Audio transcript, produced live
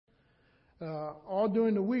all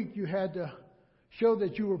during the week you had to show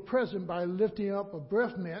that you were present by lifting up a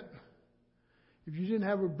breath mint. If you didn't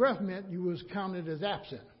have a breath mint, you was counted as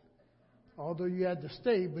absent. Although you had to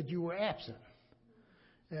stay, but you were absent.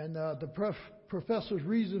 And the professor's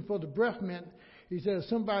reason for the breath mint, he said if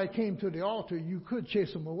somebody came to the altar, you could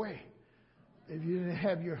chase them away if you didn't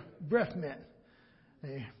have your breath mint.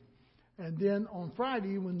 And then on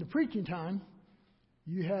Friday, when the preaching time,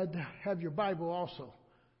 you had to have your Bible also.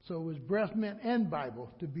 So it was breath mint and Bible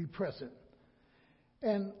to be present.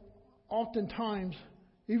 And oftentimes,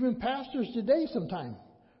 even pastors today sometimes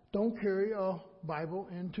don't carry a Bible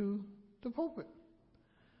into the pulpit.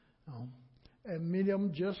 And many of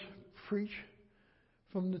them just preach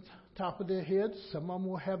from the top of their heads. Some of them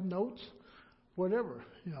will have notes, whatever,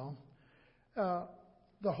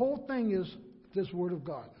 The whole thing is this Word of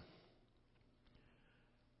God.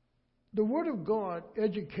 The Word of God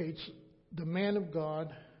educates the man of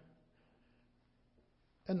God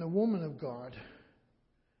and the woman of God.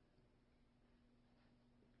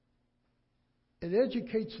 It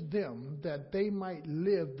educates them that they might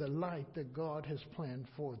live the life that God has planned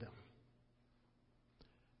for them.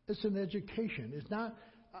 It's an education. It's not,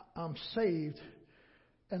 I'm saved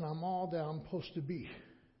and I'm all that I'm supposed to be.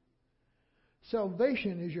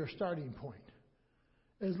 Salvation is your starting point.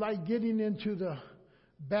 It's like getting into the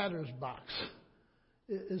batter's box.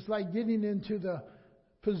 It's like getting into the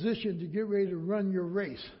position to get ready to run your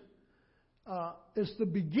race. It's the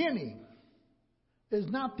beginning. It's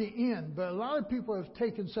not the end. But a lot of people have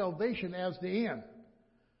taken salvation as the end.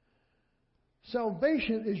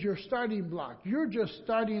 Salvation is your starting block. You're just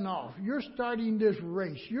starting off. You're starting this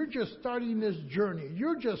race. You're just starting this journey.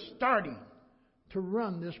 You're just starting to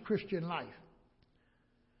run this Christian life.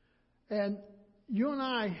 And you and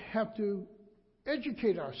I have to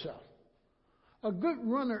educate ourselves. A good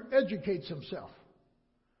runner educates himself.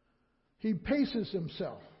 He paces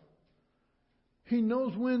himself. He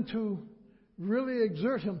knows when to really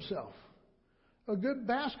exert himself. A good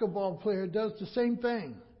basketball player does the same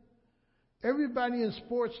thing. Everybody in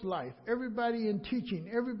sports life, everybody in teaching,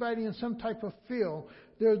 everybody in some type of field,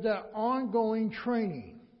 there's that ongoing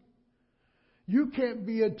training. You can't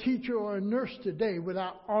be a teacher or a nurse today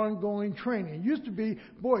without ongoing training. It used to be,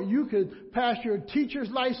 you could pass your teacher's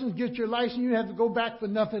license, get your license, you didn't have to go back for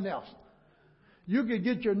nothing else. You could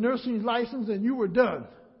get your nursing license and you were done.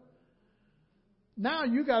 Now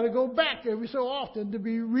you got to go back every so often to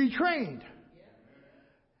be retrained.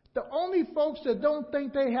 The only folks that don't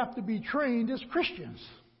think they have to be trained is Christians.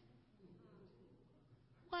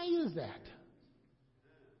 Why is that?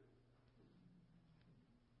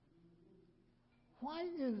 Why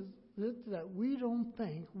is it that we don't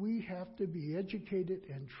think we have to be educated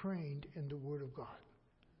and trained in the Word of God?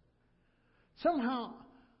 Somehow,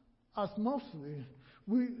 osmosis,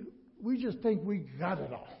 we just think we got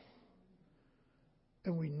it all.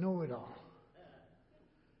 And we know it all.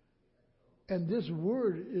 And this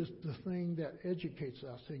Word is the thing that educates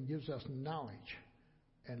us and gives us knowledge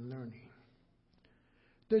and learning.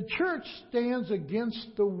 The church stands against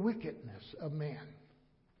the wickedness of man.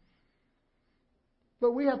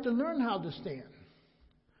 But we have to learn how to stand.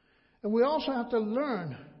 And we also have to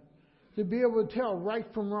learn to be able to tell right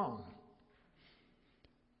from wrong.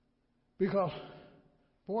 Because,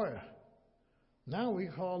 now we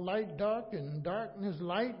call light dark and darkness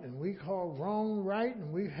light, and we call wrong right,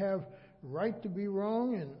 and we have right to be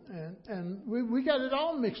wrong, and we got it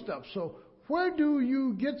all mixed up. So where do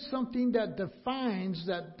you get something that defines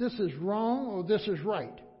that this is wrong or this is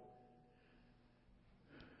right?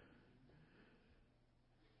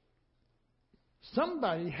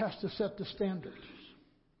 Somebody has to set the standards.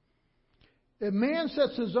 If man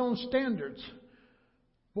sets his own standards,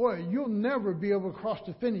 you'll never be able to cross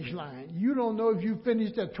the finish line. You don't know if you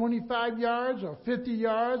finished at 25 yards or 50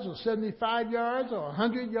 yards or 75 yards or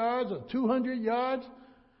 100 yards or 200 yards.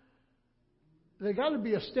 There got to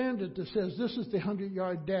be a standard that says this is the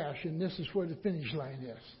 100-yard dash and this is where the finish line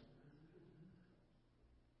is.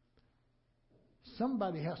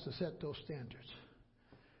 Somebody has to set those standards.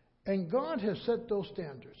 And God has set those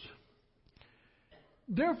standards.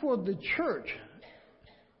 Therefore, the church,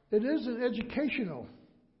 it is an educational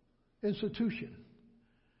institution.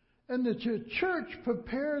 And the church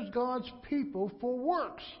prepares God's people for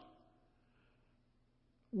works.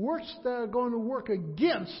 Works that are going to work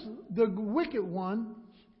against the wicked ones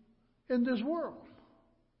in this world.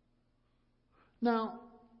 Now,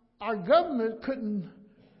 our government couldn't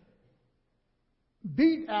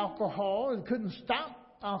beat alcohol and couldn't stop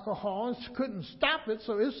alcohol and couldn't stop it,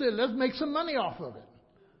 so it said, let's make some money off of it.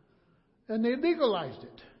 And they legalized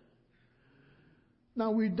it.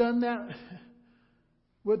 Now, we've done that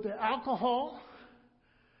with the alcohol.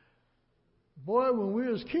 Boy, when we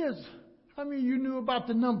was kids, how many of you knew about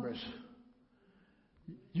the numbers?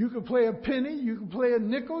 You could play a penny, you could play a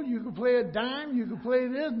nickel, you could play a dime, you could play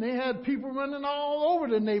this, and they had people running all over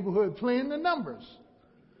the neighborhood playing the numbers.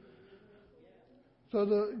 So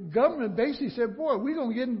the government basically said, boy, we're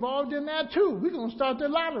going to get involved in that too. We're going to start the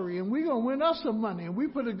lottery, and we're going to win us some money, and we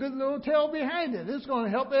put a good little tail behind it. It's going to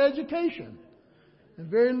help education. And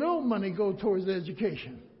very little money go towards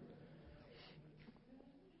education.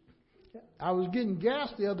 I was getting gas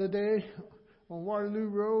the other day on Waterloo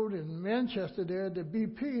Road in Manchester there at the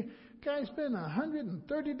BP. Guy spent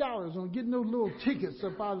 $130 on getting those little tickets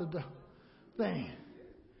up out of the thing.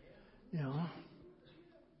 You know.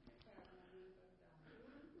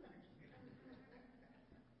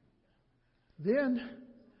 Then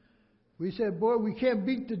we said, boy, we can't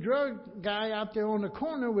beat the drug guy out there on the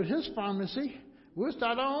corner with his pharmacy. We'll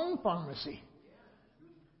start our own pharmacy.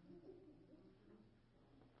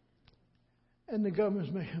 And the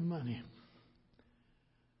government's making money.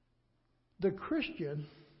 The Christian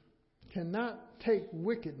cannot take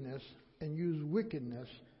wickedness and use wickedness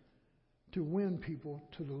to win people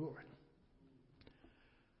to the Lord.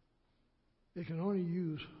 It can only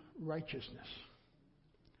use righteousness.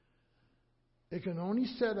 It can only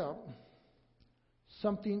set up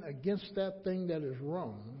something against that thing that is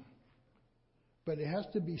wrong, but it has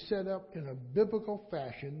to be set up in a biblical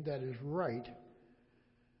fashion that is right,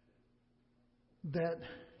 that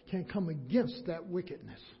can come against that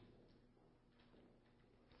wickedness.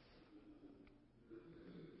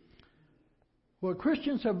 What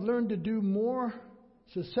Christians have learned to do more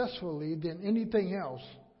successfully than anything else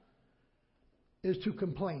is to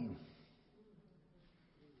complain.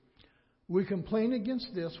 We complain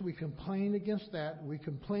against this, we complain against that, we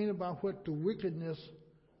complain about what the wickedness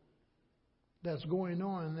that's going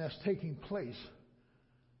on and that's taking place.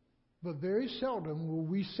 But very seldom will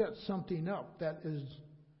we set something up that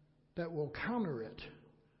will counter it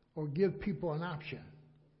or give people an option.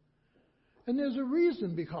 And there's a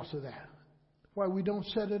reason because of that, why we don't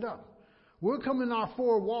set it up. We'll come in our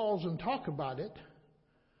four walls and talk about it.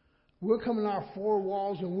 We'll come in our four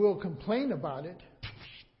walls and we'll complain about it.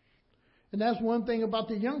 And that's one thing about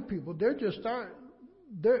the young people. They're just tired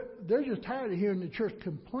of hearing the church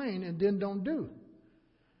complain and then don't do.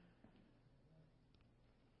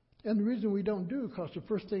 And the reason we don't do is because the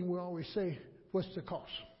first thing we always say, what's the cost?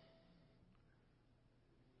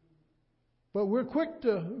 But we're quick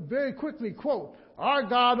to very quickly quote, our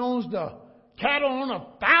God owns the cattle on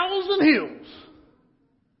 1,000 hills.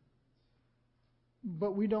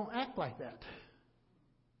 But we don't act like that.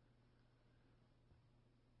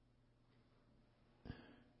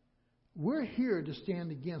 We're here to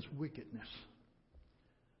stand against wickedness.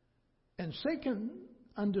 And Satan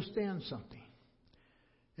understands something.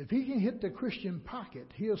 If he can hit the Christian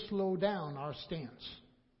pocket, he'll slow down our stance.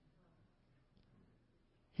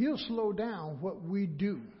 He'll slow down what we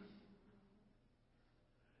do.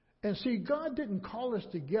 And see, God didn't call us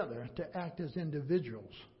together to act as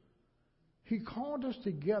individuals. He called us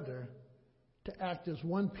together to act as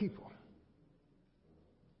one people.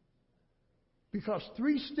 Because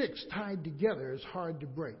 3 sticks tied together is hard to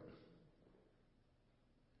break.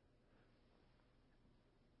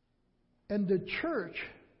 And the church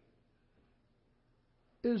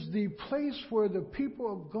is the place where the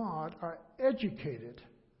people of God are educated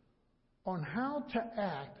on how to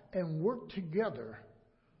act and work together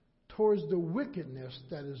towards the wickedness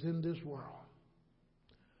that is in this world.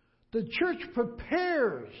 The church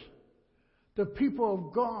prepares the people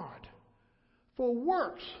of God for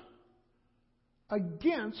works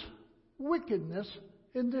against wickedness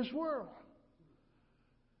in this world.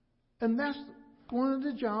 And that's one of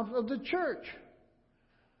the jobs of the church.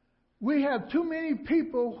 We have too many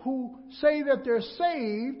people who say that they're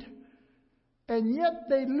saved, and yet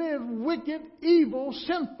they live wicked, evil,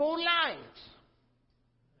 sinful lives.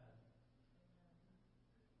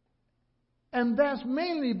 And that's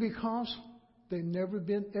mainly because they've never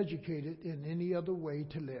been educated in any other way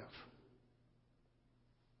to live.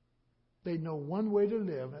 They know one way to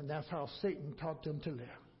live, and that's how Satan taught them to live.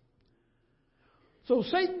 So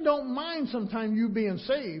Satan don't mind sometimes you being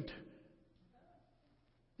saved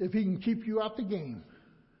if he can keep you out the game.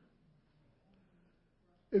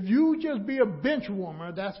 If you just be a bench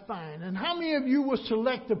warmer, that's fine. And how many of you would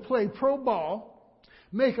select to play pro ball,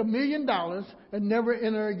 make $1 million, and never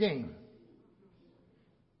enter a game?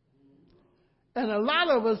 And a lot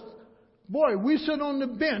of us, boy, we sit on the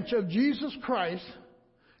bench of Jesus Christ,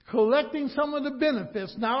 collecting some of the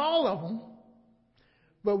benefits, not all of them,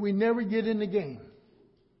 but we never get in the game.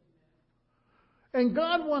 And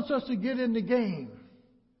God wants us to get in the game.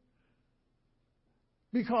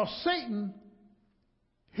 Because Satan,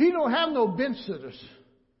 he don't have no bench sitters.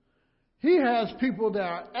 He has people that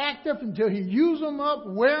are active until he uses them up,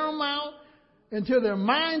 wear them out, until their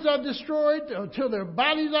minds are destroyed, until their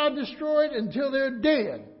bodies are destroyed, until they're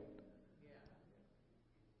dead.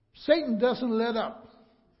 Satan doesn't let up.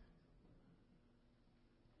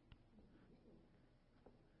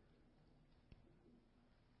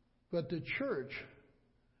 But the church,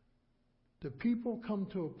 the people come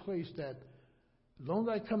to a place that as long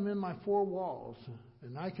as I come in my four walls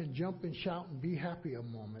and I can jump and shout and be happy a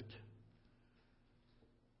moment,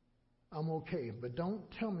 I'm okay. But don't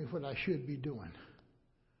tell me what I should be doing.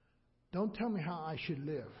 Don't tell me how I should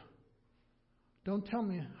live. Don't tell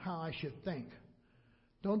me how I should think.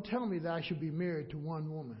 Don't tell me that I should be married to one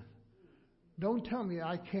woman. Don't tell me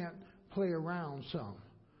I can't play around some.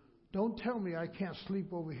 Don't tell me I can't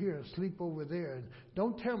sleep over here and sleep over there. And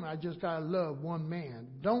don't tell me I just gotta love one man.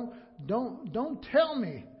 Don't tell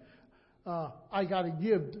me I gotta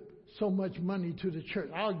give so much money to the church.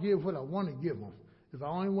 I'll give what I want to give them. If I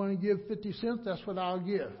only want to give 50 cents, that's what I'll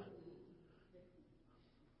give.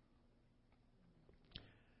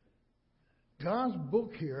 God's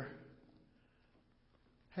book here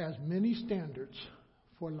has many standards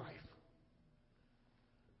for life.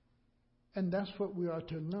 And that's what we are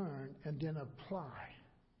to learn and then apply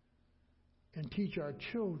and teach our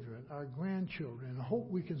children, our grandchildren. I hope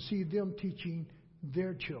we can see them teaching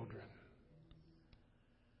their children.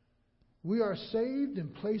 We are saved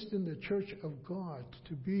and placed in the church of God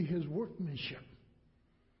to be His workmanship.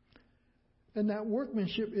 And that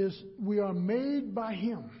workmanship is we are made by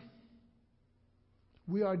Him.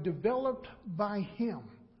 We are developed by Him.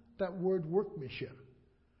 That word workmanship.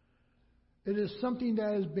 It is something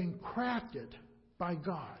that has been crafted by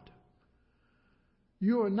God.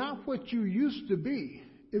 You are not what you used to be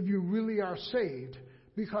if you really are saved,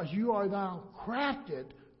 because you are now crafted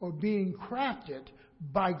or being crafted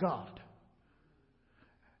by God.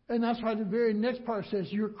 And that's why the very next part says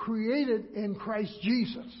you're created in Christ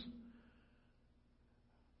Jesus.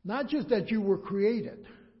 Not just that you were created.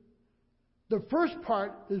 The first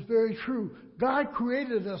part is very true. God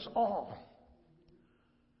created us all.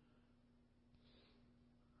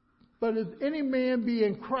 But if any man be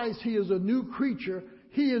in Christ, he is a new creature.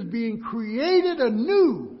 He is being created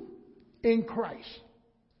anew in Christ.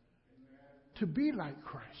 To be like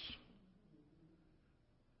Christ.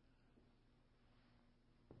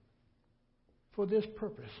 For this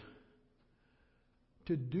purpose.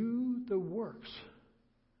 To do the works.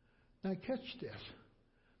 Now catch this.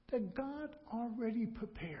 That God already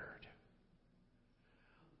prepared.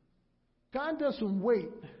 God doesn't wait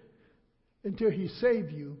until He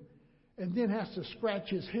saves you and then has to scratch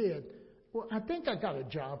His head. Well, I think I got a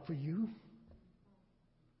job for you.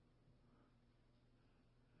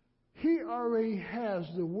 He already has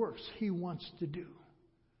the works He wants to do.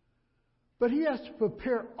 But He has to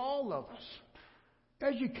prepare all of us,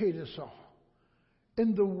 educate us all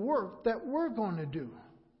in the work that we're going to do.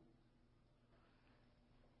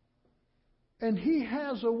 And He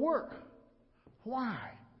has a work. Why?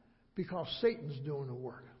 Because Satan's doing the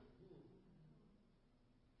work.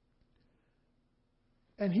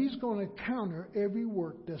 And he's going to counter every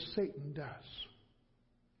work that Satan does.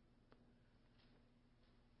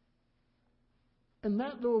 And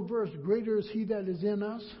that little verse, greater is He that is in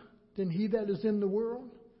us than he that is in the world,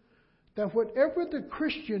 that whatever the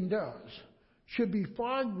Christian does should be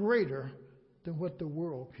far greater than what the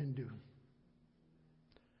world can do.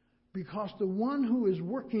 Because the one who is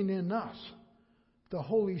working in us, the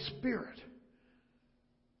Holy Spirit,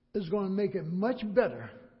 is going to make it much better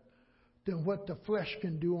than what the flesh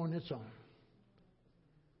can do on its own.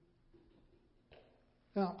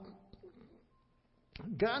 Now,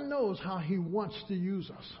 God knows how He wants to use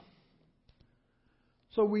us.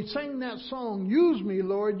 So we sing that song, "Use me,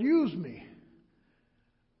 Lord, use me."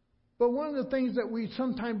 But one of the things that we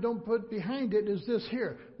sometimes don't put behind it is this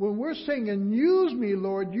here. When we're singing, "Use me,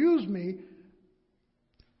 Lord, use me,"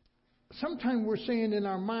 sometimes we're saying in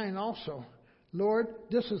our mind also, "Lord,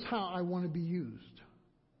 this is how I want to be used."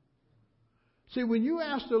 See, when you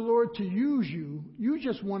ask the Lord to use you, you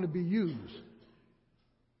just want to be used.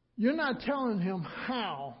 You're not telling Him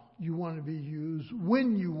how you want to be used,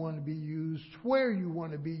 when you want to be used, where you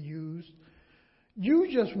want to be used. You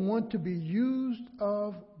just want to be used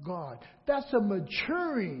of God. That's a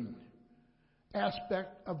maturing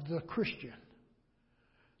aspect of the Christian.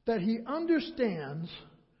 That he understands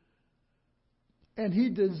and he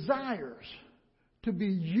desires to be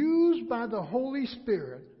used by the Holy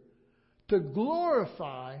Spirit to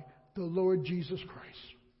glorify the Lord Jesus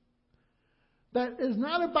Christ. That is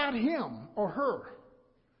not about him or her.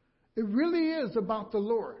 It really is about the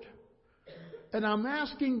Lord. And I'm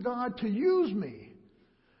asking God to use me.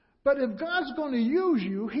 But if God's going to use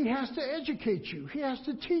you, He has to educate you. He has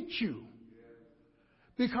to teach you.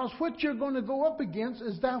 Because what you're going to go up against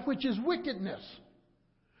is that which is wickedness.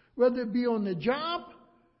 Whether it be on the job,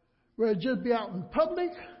 whether it just be out in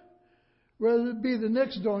public, whether it be the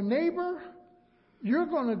next door neighbor, you're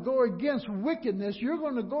going to go against wickedness. You're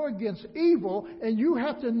going to go against evil, and you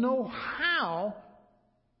have to know how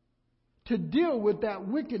to deal with that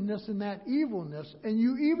wickedness and that evilness. And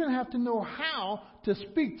you even have to know how to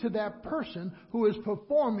speak to that person who is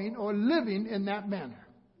performing or living in that manner.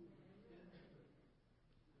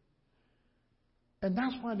 And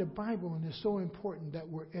that's why the Bible is so important that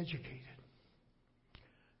we're educated.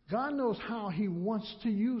 God knows how He wants to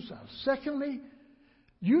use us. Secondly,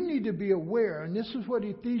 you need to be aware, and this is what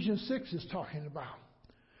Ephesians 6 is talking about,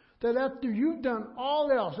 that after you've done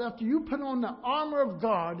all else, after you put on the armor of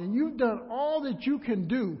God and you've done all that you can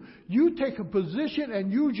do, you take a position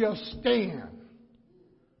and you just stand.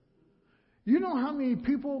 You know how many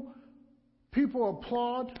people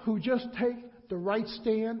applaud who just take the right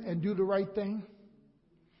stand and do the right thing?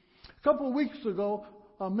 A couple of weeks ago,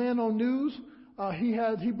 a man on news,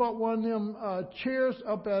 he bought one of them chairs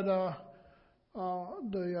up at the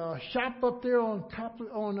shop up there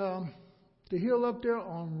on the hill up there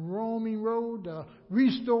on Roaming Road,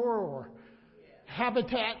 Restore or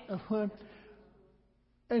Habitat.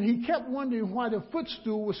 And he kept wondering why the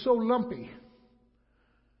footstool was so lumpy.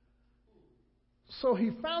 So he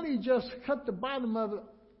finally just cut the bottom of it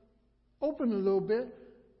open a little bit,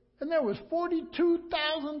 and there was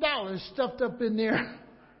 $42,000 stuffed up in there.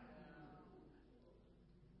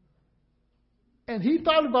 And he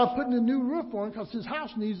thought about putting a new roof on because his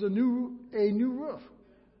house needs a new roof.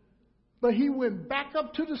 But he went back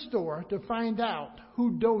up to the store to find out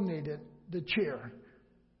who donated the chair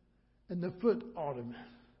and the foot ottoman.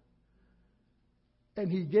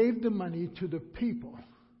 And he gave the money to the people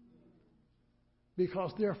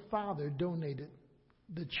because their father donated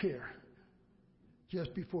the chair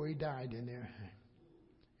just before he died in there.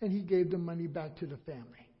 And he gave the money back to the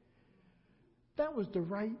family. That was the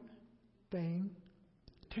right thing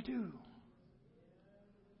to do.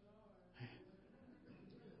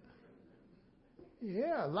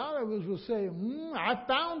 Yeah, a lot of us will say, I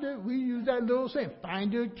found it. We use that little saying,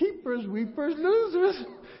 finders keepers, we first losers.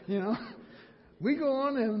 You know, we go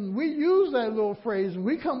on and we use that little phrase and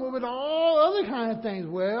we come up with all other kind of things.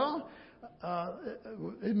 Well,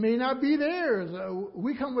 it may not be theirs.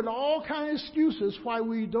 We come with all kind of excuses why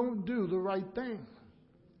we don't do the right thing.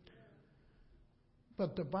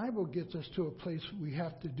 But the Bible gets us to a place we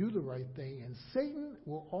have to do the right thing, and Satan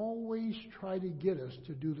will always try to get us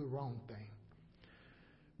to do the wrong thing.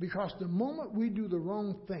 Because the moment we do the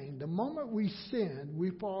wrong thing, the moment we sin, we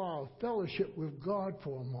fall out of fellowship with God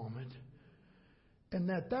for a moment. And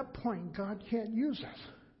at that point, God can't use us.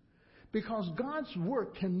 Because God's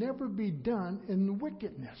work can never be done in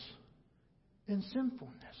wickedness, in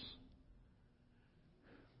sinfulness.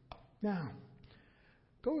 Now,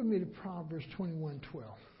 go with me to Proverbs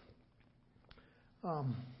 21:12.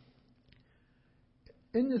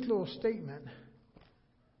 In this little statement,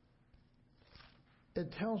 it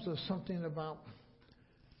tells us something about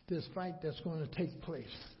this fight that's going to take place.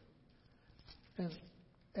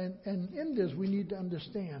 And in this, we need to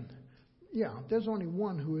understand, there's only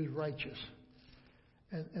one who is righteous.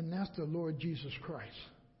 And that's the Lord Jesus Christ.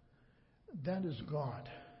 That is God.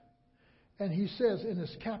 And he says, and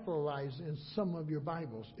it's capitalized in some of your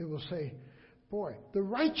Bibles, it will say, the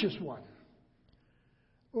righteous one.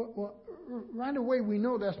 Well, right away we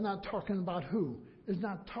know that's not talking about who. It's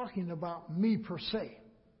not talking about me per se.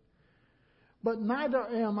 But neither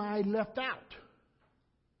am I left out.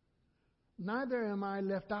 Neither am I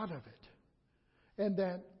left out of it. And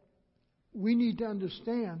that we need to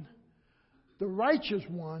understand the righteous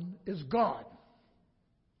one is God.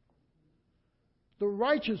 The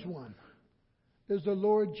righteous one is the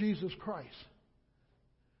Lord Jesus Christ.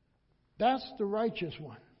 That's the righteous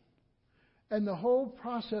one. And the whole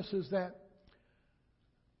process is that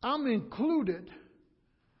I'm included.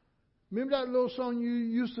 Remember that little song you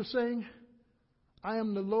used to sing? I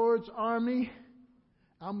am the Lord's army.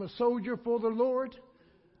 I'm a soldier for the Lord.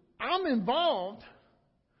 I'm involved.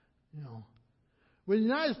 When the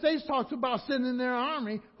United States talks about sending their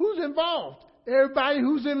army, who's involved? Everybody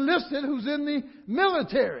who's enlisted, who's in the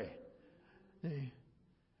military.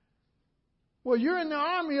 Well, you're in the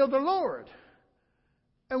army of the Lord.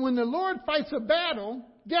 And when the Lord fights a battle,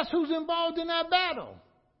 guess who's involved in that battle?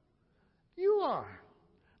 You are.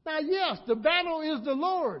 Now, yes, the battle is the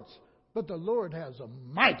Lord's, but the Lord has a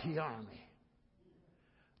mighty army.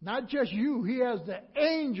 Not just you. He has the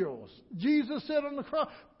angels. Jesus said on the cross,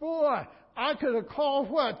 boy, I could have called,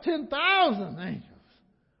 10,000 angels.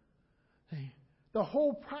 See, the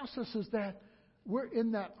whole process is that we're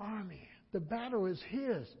in that army. The battle is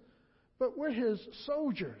His. But we're His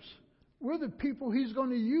soldiers. We're the people He's going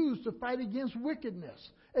to use to fight against wickedness.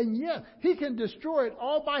 And yet, He can destroy it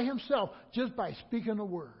all by Himself just by speaking a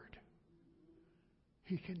word.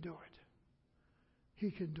 He can do it. He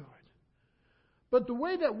can do it. But the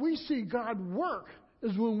way that we see God work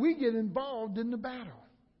is when we get involved in the battle.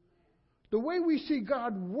 The way we see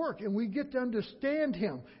God work and we get to understand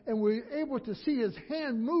Him and we're able to see His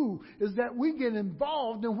hand move is that we get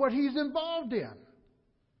involved in what He's involved in.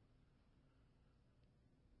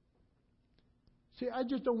 See, I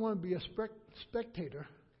just don't want to be a spectator.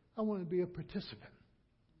 I want to be a participant.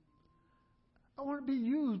 I want to be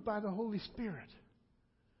used by the Holy Spirit.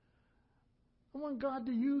 I want God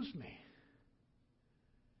to use me.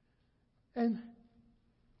 And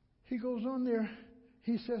he goes on there,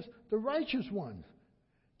 he says, the righteous one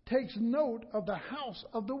takes note of the house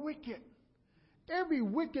of the wicked. Every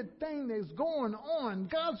wicked thing that's going on,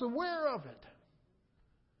 God's aware of it.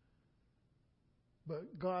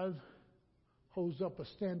 But God holds up a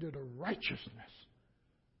standard of righteousness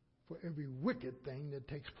for every wicked thing that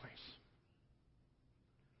takes place.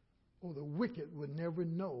 Or the wicked would never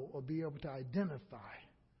know or be able to identify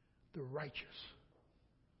the righteous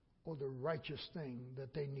or the righteous thing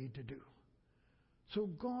that they need to do. So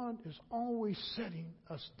God is always setting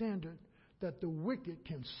a standard that the wicked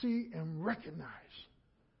can see and recognize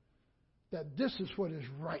that this is what is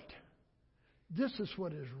right. This is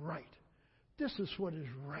what is right. This is what is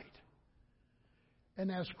right.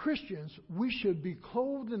 And as Christians, we should be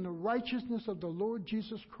clothed in the righteousness of the Lord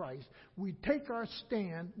Jesus Christ. We take our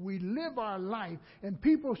stand, we live our life, and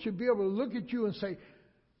people should be able to look at you and say,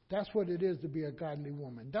 that's what it is to be a godly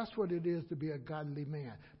woman. That's what it is to be a godly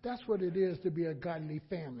man. That's what it is to be a godly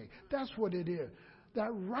family. That's what it is. That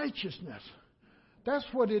righteousness. That's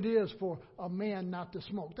what it is for a man not to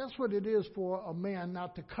smoke. That's what it is for a man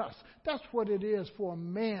not to cuss. That's what it is for a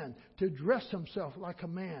man to dress himself like a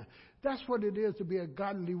man. That's what it is to be a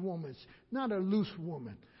godly woman. Not a loose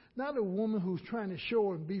woman. Not a woman who's trying to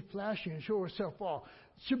show and be flashy and show herself off.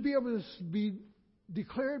 Should be able to be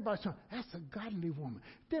declared by some, that's a godly woman.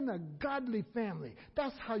 Then a godly family.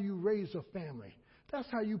 That's how you raise a family. That's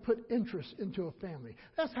how you put interest into a family.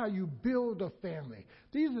 That's how you build a family.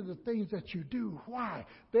 These are the things that you do. Why?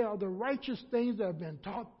 They are the righteous things that have been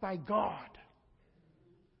taught by God.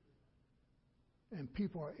 And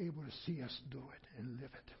people are able to see us do it and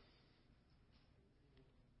live it.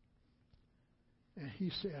 And he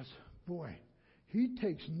says, boy, he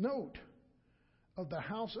takes note of the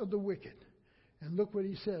house of the wicked. And look what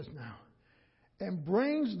he says now. And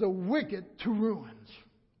brings the wicked to ruins.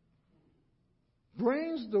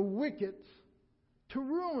 Brings the wicked to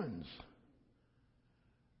ruins.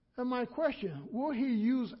 And my question, will he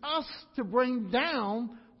use us to bring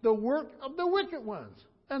down the work of the wicked ones?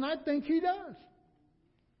 And I think he does.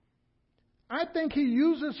 I think he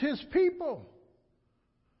uses his people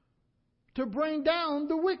to bring down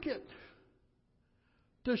the wicked.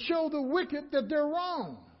 To show the wicked that they're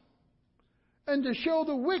wrong. And to show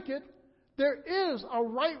the wicked there is a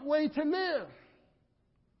right way to live.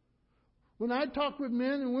 When I talk with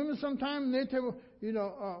men and women sometimes, they tell me,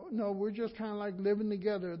 no, we're just kind of like living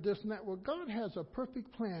together, this and that. Well, God has a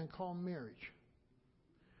perfect plan called marriage.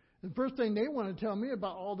 The first thing they want to tell me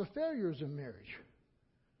about all the failures in marriage.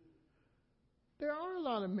 There are a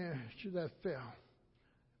lot of marriages that fail.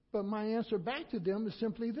 But my answer back to them is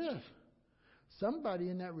simply this. Somebody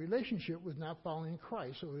in that relationship was not following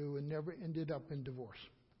Christ, so it would never ended up in divorce.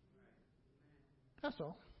 That's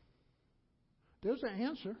all. There's an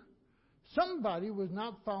answer. Somebody was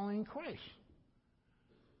not following Christ.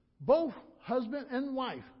 Both husband and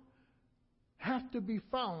wife have to be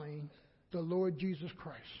following the Lord Jesus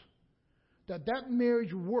Christ. That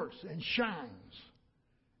marriage works and shines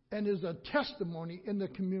and is a testimony in the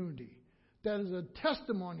community. That is a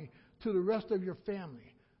testimony to the rest of your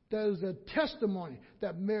family. That is a testimony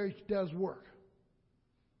that marriage does work.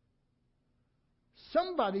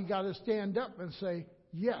 Somebody got to stand up and say,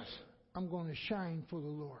 yes, I'm going to shine for the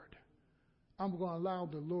Lord. I'm going to allow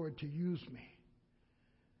the Lord to use me.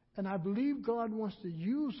 And I believe God wants to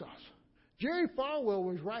use us. Jerry Falwell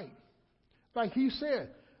was right. Like he said,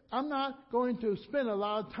 I'm not going to spend a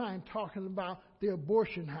lot of time talking about the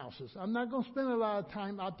abortion houses. I'm not going to spend a lot of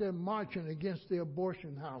time out there marching against the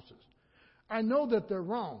abortion houses. I know that they're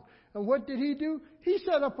wrong. And what did he do? He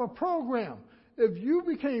set up a program. If you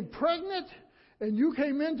became pregnant and you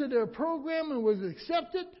came into their program and was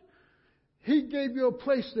accepted, He gave you a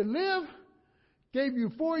place to live, gave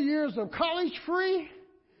you 4 years of college free.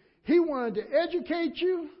 He wanted to educate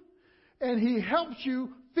you, and He helped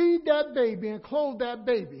you feed that baby and clothe that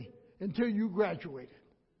baby until you graduated.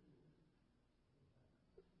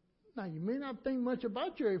 Now, you may not think much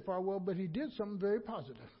about Jerry Falwell, but he did something very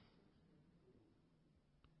positive.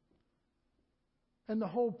 And the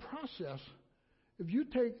whole process, if you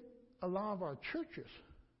take a lot of our churches,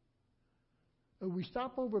 if we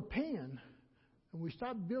stop overpaying and we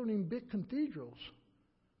stop building big cathedrals,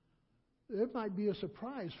 it might be a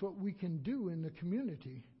surprise what we can do in the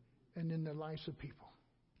community and in the lives of people.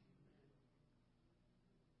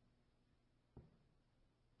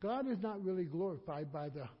 God is not really glorified by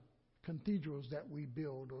the cathedrals that we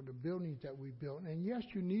build or the buildings that we build. And yes,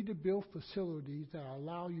 you need to build facilities that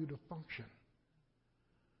allow you to function.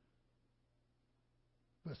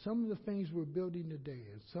 But some of the things we're building today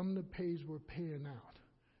and some of the pays we're paying out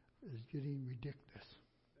is getting ridiculous.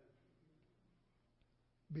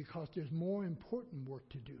 Because there's more important work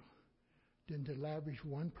to do than to lavish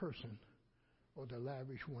one person or to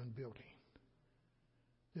lavish one building.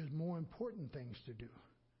 There's more important things to do.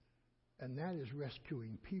 And that is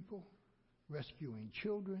rescuing people, rescuing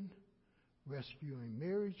children, rescuing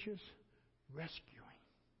marriages, rescuing.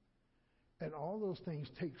 And all those things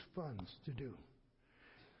takes funds to do.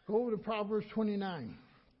 Go over to Proverbs 29.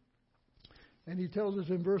 And he tells us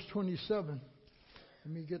in verse 27.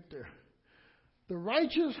 Let me get there. The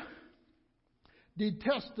righteous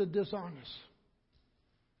detest the dishonest.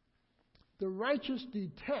 The righteous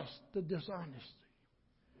detest the dishonest.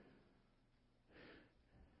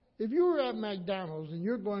 If you were at McDonald's and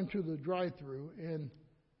you're going through the drive-thru and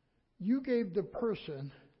you gave the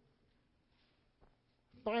person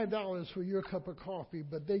 $5 for your cup of coffee,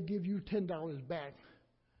 but they give you $10 back,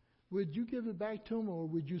 would you give it back to them, or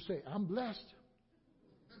would you say, I'm blessed?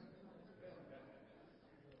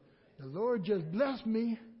 The Lord just blessed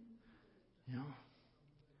me. You know.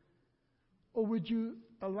 Or would you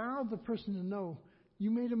allow the person to know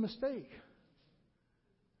you made a mistake?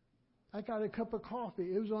 I got a cup of coffee.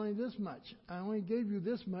 It was only this much. I only gave you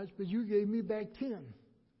this much, but you gave me back 10.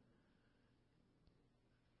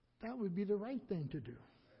 That would be the right thing to do.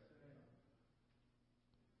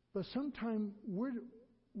 But sometimes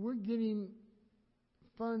we're getting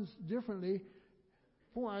funds differently.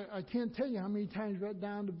 Boy, I can't tell you how many times right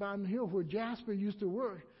down the bottom hill where Jasper used to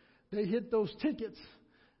work, they hit those tickets.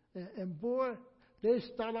 And boy, they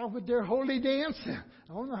start off with their holy dance.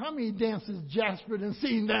 I don't know how many dances Jasper done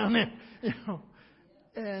seen down there. You know.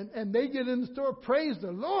 And they get in the store, praise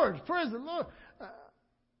the Lord, praise the Lord.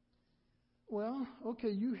 Well,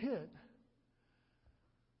 okay, you hit.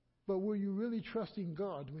 But were you really trusting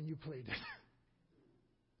God when you played it?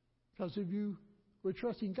 Because if you were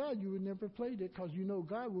trusting God, you would never played it, because you know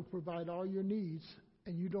God will provide all your needs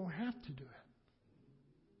and you don't have to do it.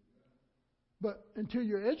 But until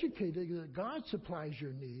you're educated that God supplies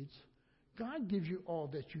your needs, God gives you all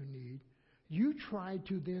that you need, you try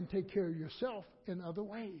to then take care of yourself in other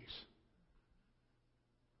ways.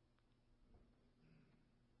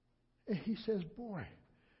 And he says, boy,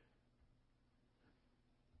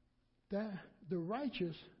 that the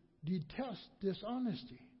righteous detest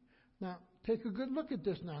dishonesty. Now, take a good look at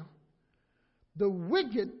this now. The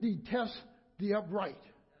wicked detest the upright.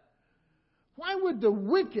 Why would the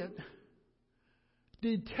wicked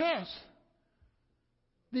detest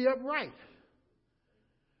the upright?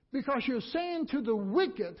 Because you're saying to the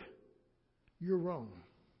wicked, you're wrong.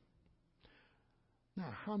 Now,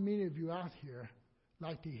 how many of you out here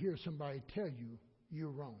like to hear somebody tell you you're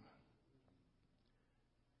wrong?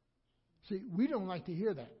 See, we don't like to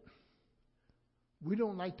hear that. We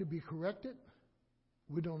don't like to be corrected.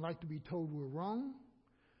 We don't like to be told we're wrong.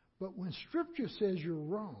 But when Scripture says you're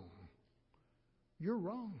wrong, you're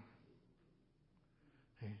wrong.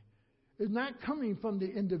 It's not coming from the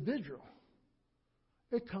individual.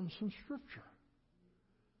 It comes from Scripture.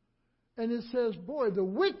 And it says, boy, the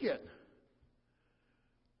wicked,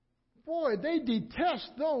 boy, they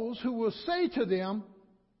detest those who will say to them,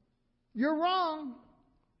 you're wrong.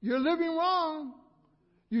 You're living wrong.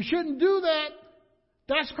 You shouldn't do that.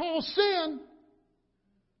 That's called sin.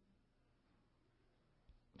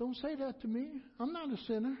 Don't say that to me. I'm not a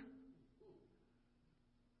sinner.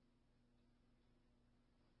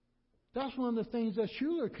 That's one of the things that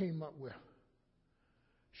Schuller came up with.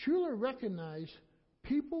 Schuller recognized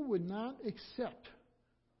people would not accept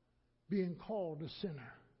being called a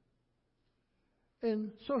sinner.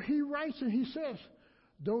 And so he writes and he says,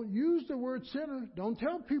 don't use the word sinner. Don't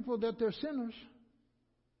tell people that they're sinners.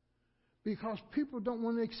 Because people don't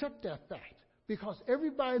want to accept that fact. Because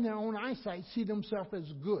everybody in their own eyesight see themselves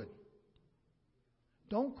as good.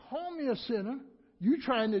 Don't call me a sinner. You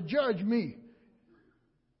trying to judge me.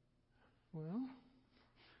 Well,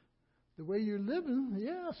 the way you're living,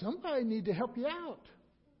 yeah, somebody need to help you out.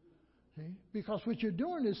 See? Because what you're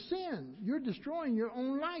doing is sin. You're destroying your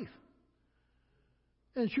own life.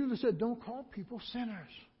 And Shula said, don't call people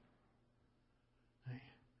sinners. See?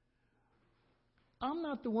 I'm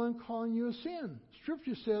not the one calling you a sin.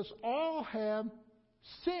 Scripture says all have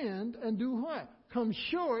sinned and do what? Come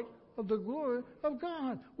short of the glory of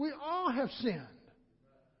God. We all have sinned.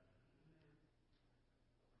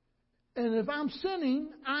 And if I'm sinning,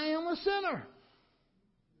 I am a sinner.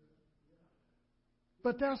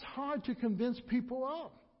 But that's hard to convince people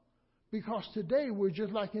of. Because today we're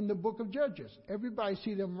just like in the book of Judges. Everybody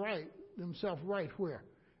see themselves right where?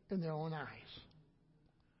 In their own eyes.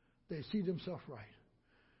 They see themselves right.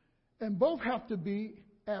 And both have to be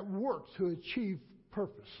at work to achieve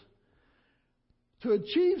purpose. To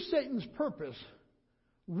achieve Satan's purpose,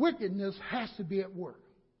 wickedness has to be at work.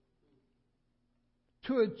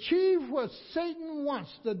 To achieve what Satan wants,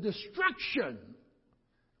 the destruction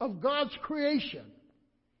of God's creation,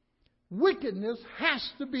 wickedness has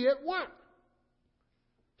to be at work.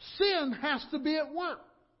 Sin has to be at work.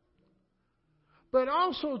 But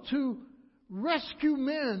also to rescue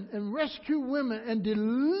men and rescue women and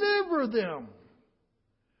deliver them.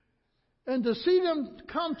 And to see them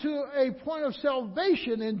come to a point of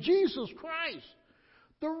salvation in Jesus Christ.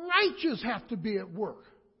 The righteous have to be at work.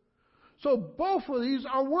 So both of these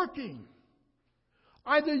are working.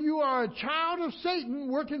 Either you are a child of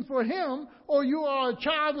Satan working for him, or you are a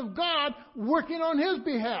child of God working on his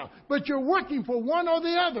behalf. But you're working for one or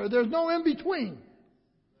the other. There's no in between.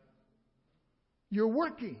 You're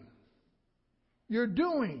working. You're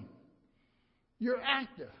doing. You're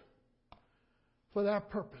active for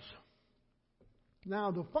that purpose.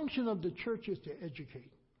 Now, the function of the church is to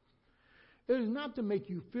educate. It is not to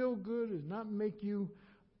make you feel good. It is not to make you,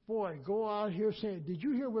 go out here saying, did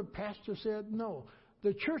you hear what Pastor said? No.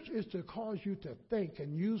 The church is to cause you to think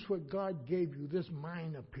and use what God gave you, this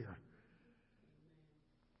mind up here.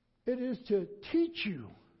 It is to teach you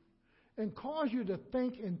and cause you to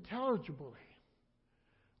think intelligibly,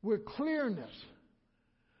 with clearness.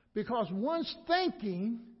 Because one's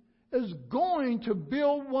thinking is going to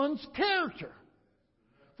build one's character.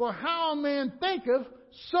 For how a man thinketh,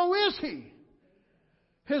 so is he.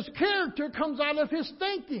 His character comes out of his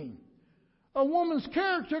thinking. A woman's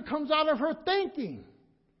character comes out of her thinking.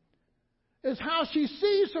 It's how she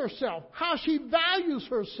sees herself, how she values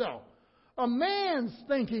herself. A man's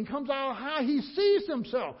thinking comes out of how he sees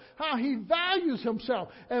himself, how he values himself.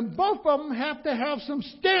 And both of them have to have some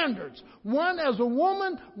standards. One as a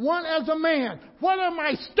woman, one as a man. What are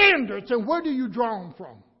my standards and where do you draw them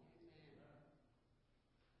from?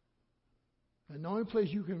 And the only place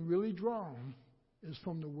you can really draw them is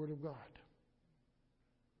from the Word of God.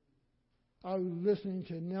 I was listening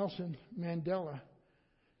to Nelson Mandela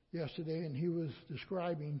yesterday, and he was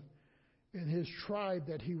describing in his tribe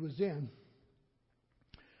that he was in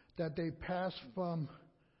that they passed from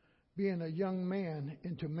being a young man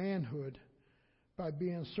into manhood by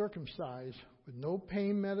being circumcised with no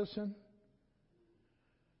pain medicine,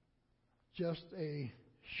 just a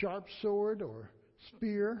sharp sword or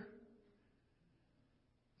spear,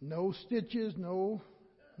 no stitches, no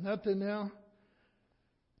nothing else.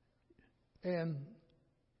 And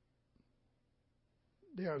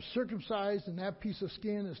they are circumcised, and that piece of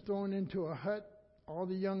skin is thrown into a hut. All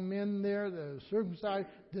the young men there that are circumcised,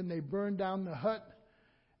 then they burn down the hut.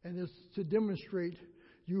 And it's to demonstrate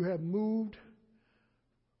you have moved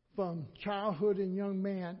from childhood and young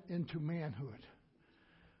man into manhood.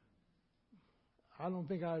 I don't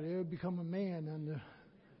think I'd ever become a man under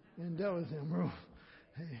Mandela's rule.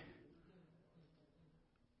 Hey.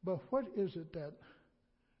 But what is it that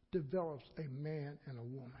develops a man and a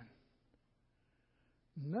woman?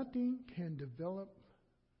 Nothing can develop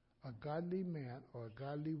a godly man or a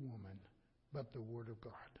godly woman but the Word of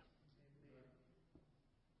God.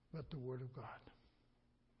 But the Word of God.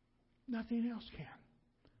 Nothing else can.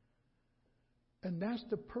 And that's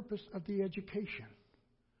the purpose of the education.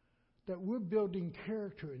 That we're building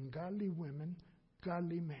character in godly women,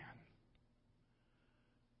 godly men.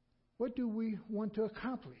 What do we want to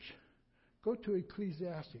accomplish? Go to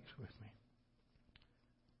Ecclesiastes with me.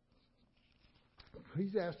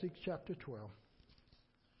 Ecclesiastes chapter 12.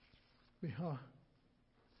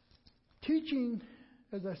 Teaching,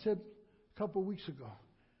 as I said a couple weeks ago,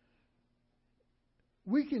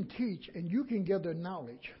 we can teach and you can gather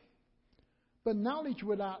knowledge. But knowledge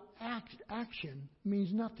without action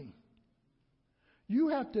means nothing. You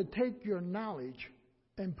have to take your knowledge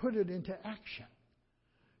and put it into action.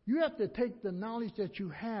 You have to take the knowledge that you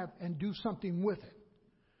have and do something with it.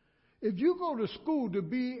 If you go to school to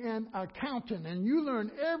be an accountant and you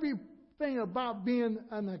learn everything about being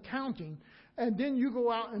an accountant, and then you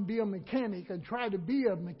go out and be a mechanic and try to be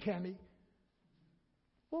a mechanic,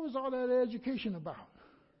 what was all that education about?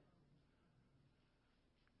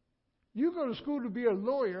 You go to school to be a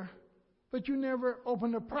lawyer, but you never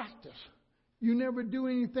open a practice. You never do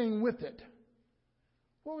anything with it.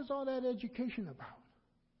 What was all that education about?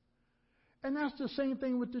 And that's the same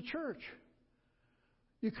thing with the church.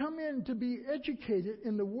 You come in to be educated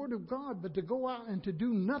in the Word of God, but to go out and to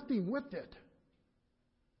do nothing with it.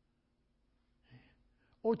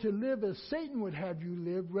 Or to live as Satan would have you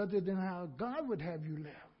live rather than how God would have you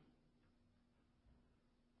live.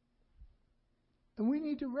 And we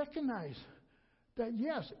need to recognize that,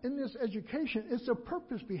 yes, in this education, it's a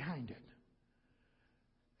purpose behind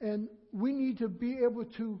it. And we need to be able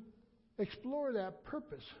to explore that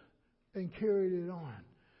purpose and carry it on.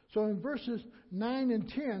 So in verses 9 and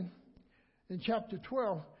 10 in chapter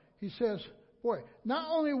 12, he says, boy, not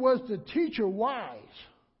only was the teacher wise,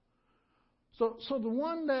 so the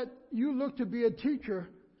one that you look to be a teacher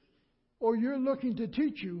or you're looking to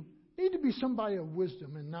teach you need to be somebody of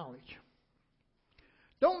wisdom and knowledge.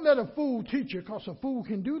 Don't let a fool teach you, because a fool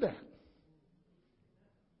can do that.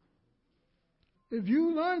 If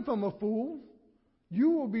you learn from a fool,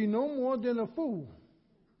 you will be no more than a fool.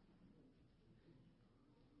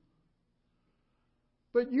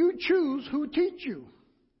 But you choose who teach you.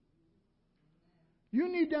 You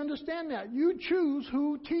need to understand that. You choose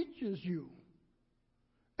who teaches you.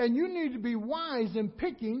 And you need to be wise in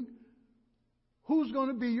picking who's going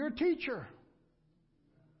to be your teacher.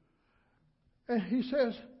 And he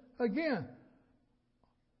says, again,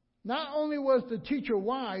 not only was the teacher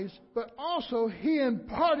wise, but also he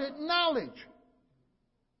imparted knowledge.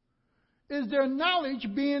 Is there knowledge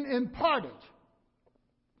being imparted?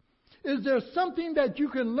 Is there something that you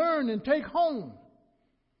can learn and take home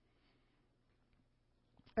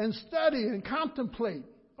and study and contemplate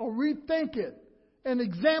or rethink it and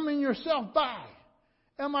examine yourself by?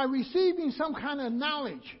 Am I receiving some kind of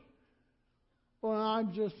knowledge? Or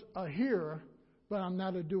I'm just a hearer, but I'm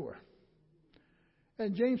not a doer.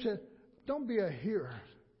 And James said, don't be a hearer,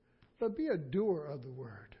 but be a doer of the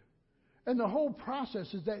word. And the whole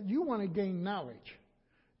process is that you want to gain knowledge.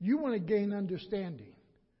 You want to gain understanding.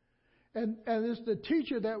 And it's the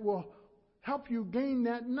teacher that will help you gain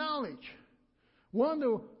that knowledge. One of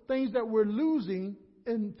the things that we're losing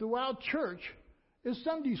throughout church is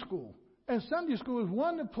Sunday school. And Sunday school is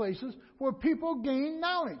one of the places where people gain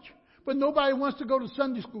knowledge. But nobody wants to go to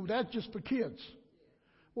Sunday school. That's just for kids.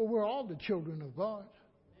 Well, we're all the children of God.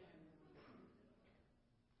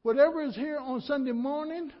 Whatever is here on Sunday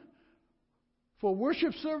morning for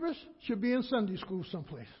worship service should be in Sunday school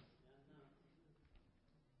someplace.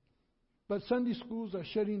 But Sunday schools are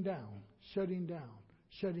shutting down.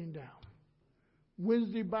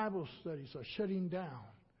 Wednesday Bible studies are shutting down.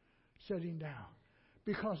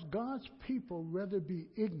 Because God's people rather be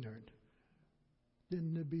ignorant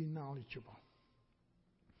than to be knowledgeable.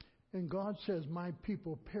 And God says, my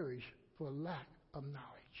people perish for lack of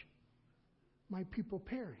knowledge. My people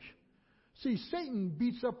perish. See, Satan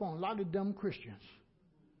beats up on a lot of dumb Christians.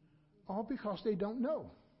 All because they don't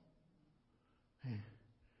know.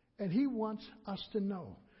 And he wants us to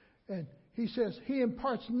know. And he says he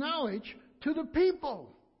imparts knowledge to the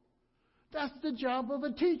people. That's the job of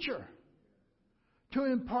a teacher. To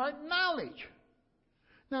impart knowledge.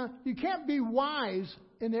 Now, you can't be wise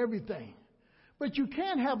in everything. But you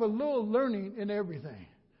can have a little learning in everything.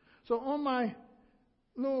 So on my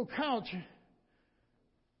little couch,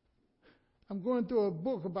 I'm going through a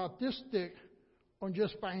book about this thick on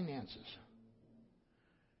just finances.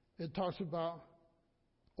 It talks about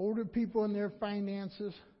older people and their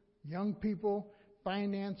finances, young people,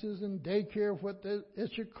 finances, and daycare, what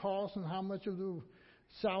it should cost and how much of the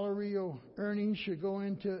salary or earnings should go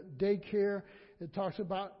into daycare. It talks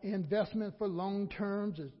about investment for long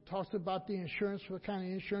terms. It talks about the insurance, what kind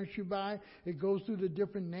of insurance you buy. It goes through the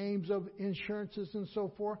different names of insurances and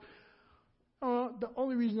so forth. The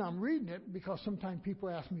only reason I'm reading it, because sometimes people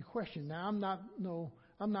ask me questions. Now, I'm not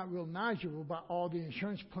real knowledgeable about all the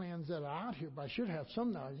insurance plans that are out here, but I should have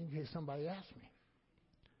some knowledge in case somebody asks me.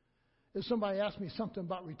 If somebody asks me something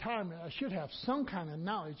about retirement, I should have some kind of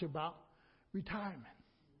knowledge about retirement.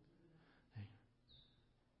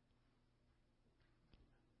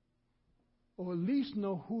 Or at least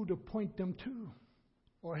know who to point them to,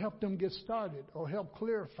 or help them get started, or help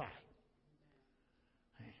clarify.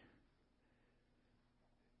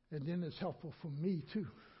 And then it's helpful for me, too,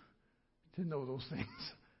 to know those things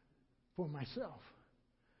for myself.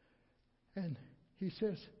 And he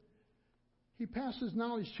says, he passes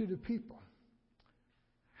knowledge to the people.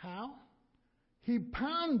 How? He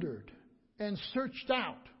pondered and searched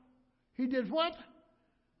out. He did what?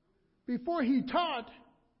 Before he taught,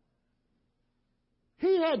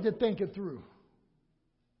 he had to think it through.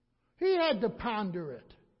 He had to ponder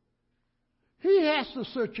it. He has to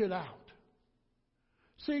search it out.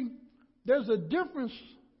 See, there's a difference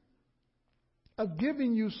of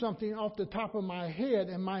giving you something off the top of my head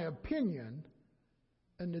and my opinion,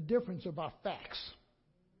 and the difference about facts.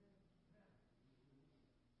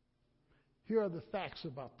 Here are the facts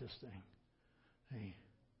about this thing. Hey.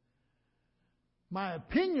 My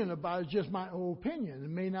opinion about it is just my own opinion. It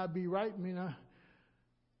may not be right, may not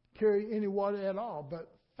carry any water at all,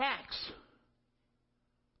 but facts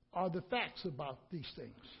are the facts about these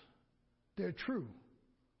things. They're true.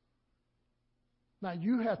 Now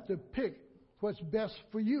you have to pick what's best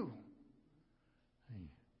for you.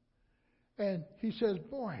 And he says,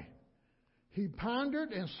 boy, he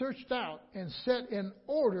pondered and searched out and set in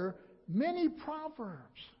order many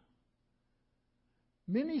proverbs,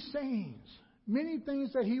 many sayings, many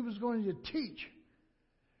things that he was going to teach.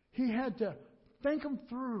 He had to think them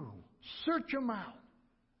through, search them out,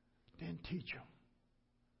 then teach them.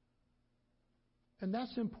 And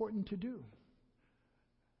that's important to do.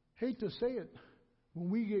 Hate to say it, when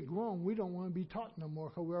we get grown, we don't want to be taught no more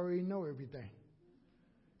because we already know everything.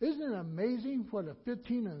 Isn't it amazing what a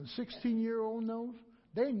 15 and a 16-year-old knows?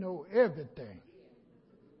 They know everything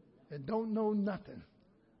and don't know nothing.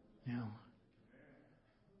 You know.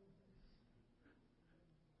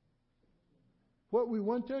 What we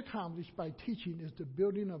want to accomplish by teaching is the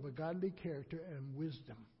building of a godly character and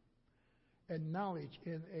wisdom and knowledge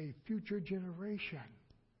in a future generation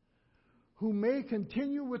who may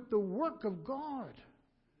continue with the work of God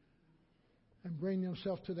and bring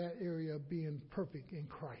themselves to that area of being perfect in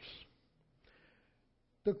Christ.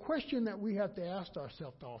 The question that we have to ask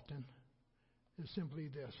ourselves often is simply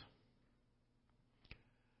this: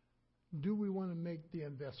 do we want to make the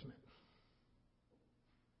investment?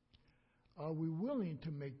 Are we willing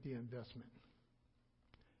to make the investment?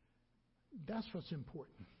 That's what's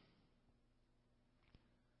important.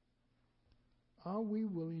 Are we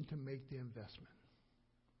willing to make the investment?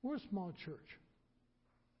 We're a small church.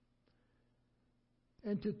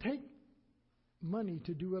 And to take money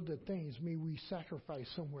to do other things means we sacrifice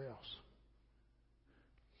somewhere else.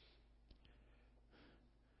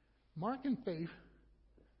 Mark and Faith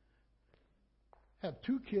have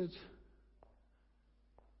 2 kids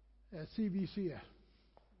at CVCS.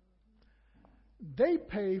 They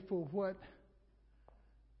pay for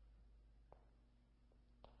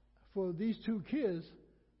these 2 kids,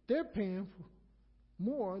 they're paying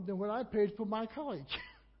more than what I paid for my college.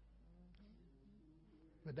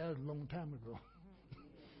 But that was a long time ago.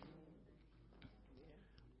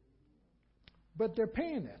 But they're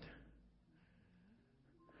paying it.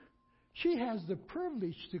 She has the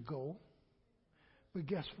privilege to go, but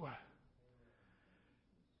guess what?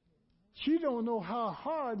 She don't know how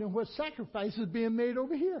hard and what sacrifice is being made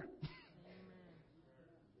over here.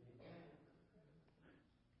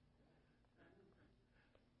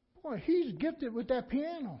 Boy, he's gifted with that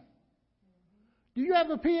piano. Do you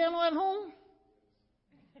have a piano at home?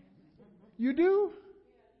 You do?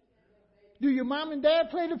 Do your mom and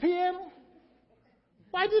dad play the piano?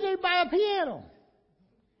 Why did they buy a piano?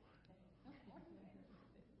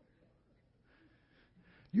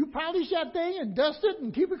 You polish that thing and dust it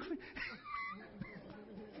and keep it clean.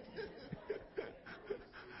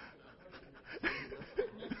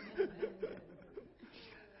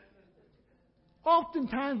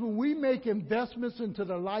 Oftentimes when we make investments into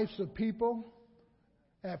the lives of people,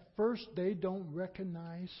 at first they don't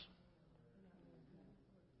recognize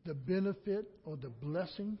the benefit or the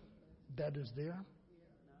blessing that is there.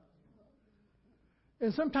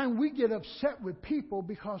 And sometimes we get upset with people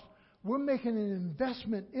because we're making an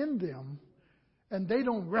investment in them and they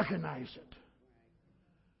don't recognize it.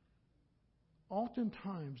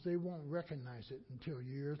 Oftentimes they won't recognize it until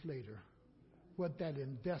years later what that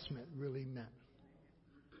investment really meant.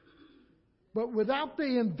 But without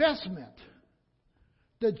the investment,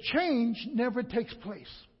 the change never takes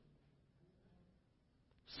place.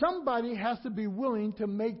 Somebody has to be willing to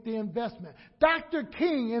make the investment. Dr.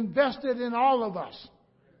 King invested in all of us.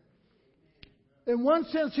 In one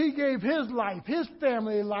sense, he gave his life, his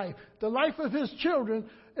family life, the life of his children,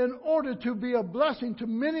 in order to be a blessing to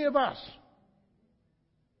many of us.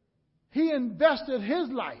 He invested his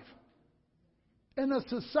life in a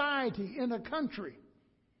society, in a country,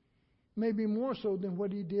 maybe more so than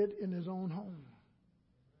what he did in his own home.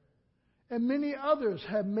 And many others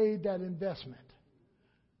have made that investment.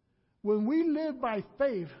 When we live by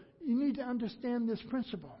faith, you need to understand this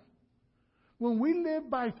principle. When we live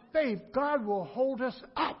by faith, God will hold us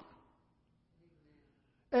up.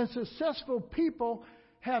 And successful people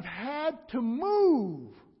have had to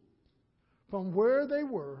move from where they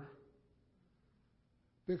were,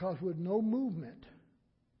 because with no movement,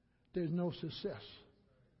 there's no success.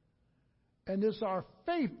 And it's our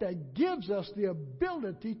faith that gives us the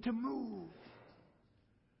ability to move.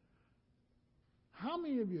 How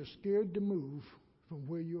many of you are scared to move from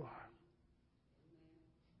where you are?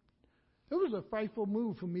 It was a frightful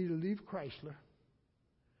move for me to leave Chrysler,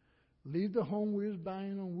 leave the home we was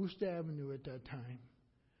buying on Worcester Avenue at that time,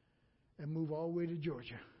 and move all the way to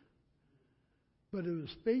Georgia. But it was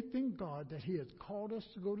faith in God that He had called us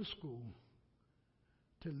to go to school,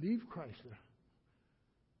 to leave Chrysler,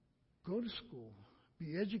 go to school,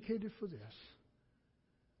 be educated for this,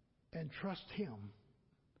 and trust Him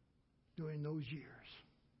during those years.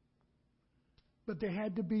 But there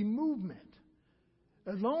had to be movement.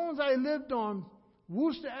 As long as I lived on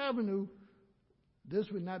Worcester Avenue, this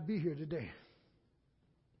would not be here today.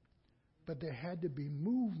 But there had to be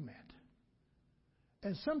movement.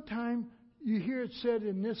 And sometimes you hear it said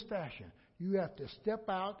in this fashion: you have to step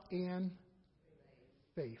out in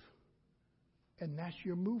faith. And that's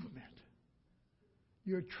your movement.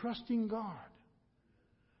 You're trusting God.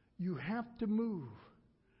 You have to move.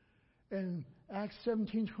 And Acts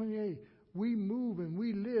 17:28, we move and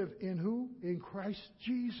we live in who? In Christ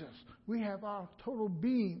Jesus. We have our total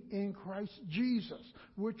being in Christ Jesus.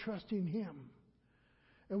 We're trusting Him.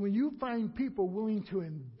 And when you find people willing to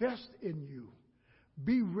invest in you,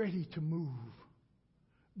 be ready to move.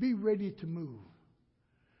 Be ready to move.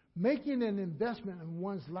 Making an investment in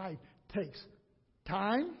one's life takes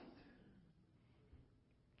time.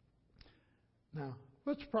 Now,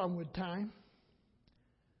 what's the problem with time?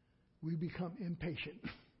 We become impatient.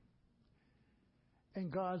 And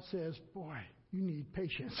God says, boy, you need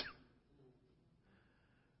patience.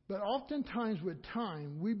 But oftentimes with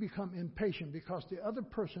time, we become impatient because the other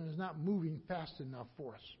person is not moving fast enough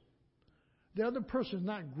for us. The other person is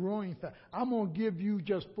not growing fast. I'm going to give you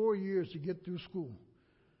just 4 years to get through school.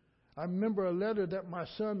 I remember a letter that my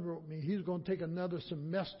son wrote me. He's going to take another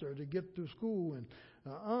semester to get through school. And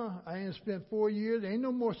I ain't spent 4 years. There ain't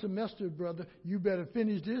no more semesters, brother. You better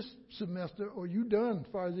finish this semester or you done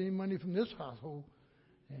as far as any money from this household.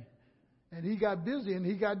 And he got busy and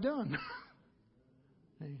he got done.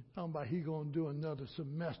 Talking about he going to do another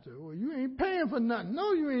semester. Well, you ain't paying for nothing.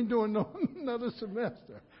 No, you ain't doing another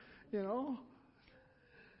semester. You know.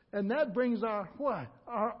 And that brings our what?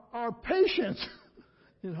 Our patience.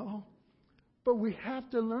 You know. But we have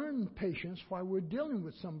to learn patience while we're dealing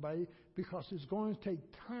with somebody, because it's going to take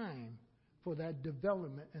time for that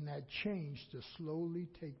development and that change to slowly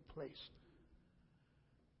take place.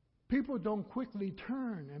 People don't quickly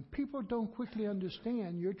turn, and people don't quickly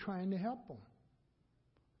understand you're trying to help them.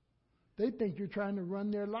 They think you're trying to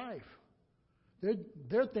run their life.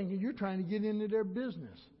 They're thinking you're trying to get into their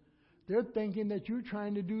business. They're thinking that you're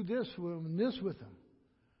trying to do this with them and this with them.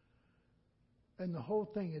 And the whole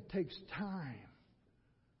thing, it takes time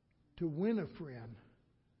to win a friend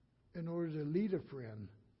in order to lead a friend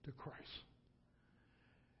to Christ.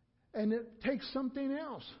 And it takes something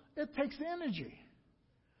else. It takes energy.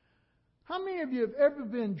 How many of you have ever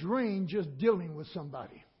been drained just dealing with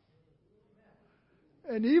somebody?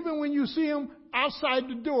 And even when you see them outside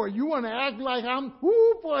the door, you want to act like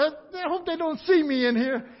boy, I hope they don't see me in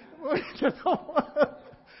here.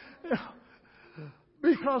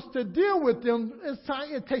 Because to deal with them,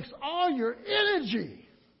 it takes all your energy.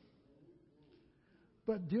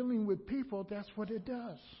 But dealing with people, that's what it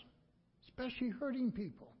does. Especially hurting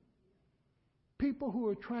people. People who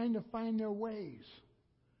are trying to find their ways.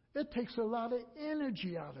 It takes a lot of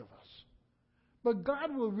energy out of us. But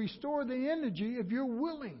God will restore the energy if you're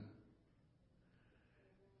willing.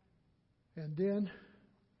 And then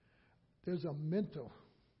there's a mental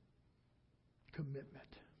commitment.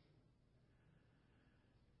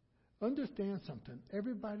 Understand something.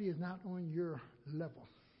 Everybody is not on your level.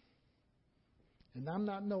 And I'm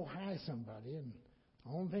not no high somebody. And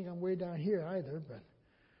I don't think I'm way down here either. But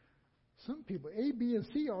some people, A, B, and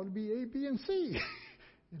C ought to be A, B, and C.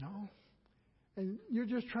 You know. And you're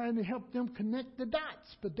just trying to help them connect the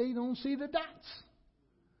dots. But they don't see the dots.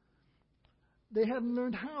 They haven't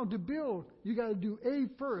learned how to build. You got to do A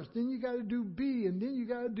first. Then you got to do B. And then you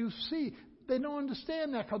got to do C. They don't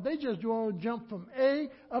understand that because they just want to jump from A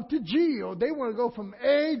up to G, or they want to go from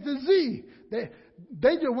A to Z.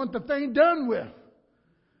 They just want the thing done with.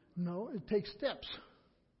 No, it takes steps.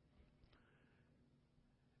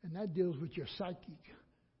 And that deals with your psyche,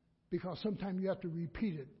 because sometimes you have to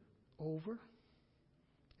repeat it over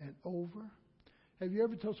and over. Have you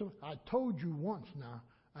ever told someone, I told you once now,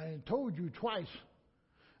 I ain't told you twice.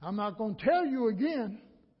 I'm not going to tell you again.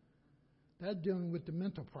 That's dealing with the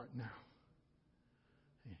mental part now.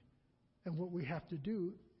 And what we have to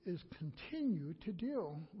do is continue to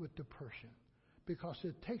deal with the person, because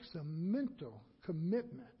it takes a mental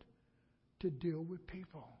commitment to deal with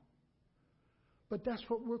people. But that's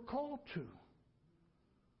what we're called to.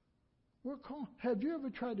 We're called. Have you ever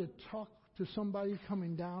tried to talk to somebody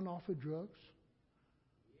coming down off of drugs?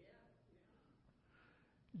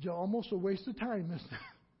 It's almost a waste of time, isn't it?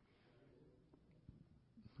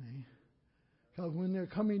 Because when they're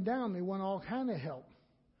coming down, they want all kind of help.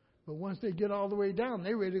 But once they get all the way down,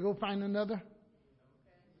 they're ready to go find another.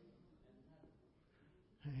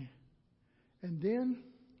 And then,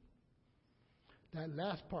 that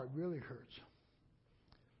last part really hurts.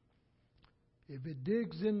 If it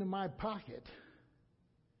digs into my pocket,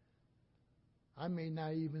 I may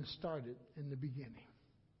not even start it in the beginning.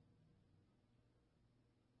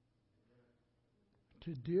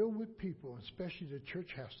 To deal with people, especially the church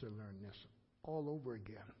has to learn this all over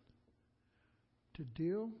again. To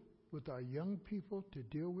deal with our young people, to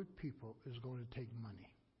deal with people is going to take money.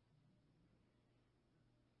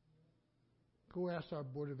 Go ask our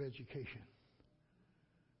Board of Education.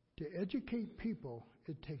 To educate people,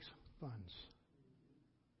 it takes funds.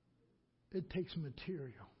 It takes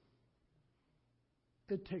material.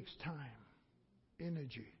 It takes time,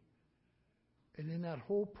 energy. And in that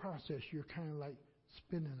whole process, you're kind of like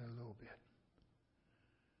spinning a little bit.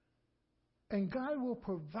 And God will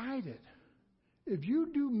provide it. If you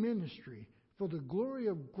do ministry for the glory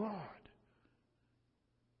of God,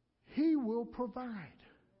 He will provide.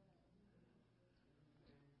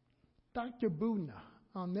 Dr. Budna,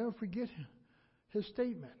 I'll never forget his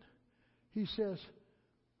statement. He says,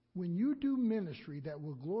 when you do ministry that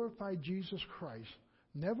will glorify Jesus Christ,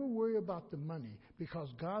 never worry about the money, because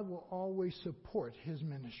God will always support His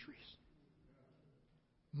ministries.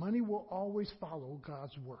 Money will always follow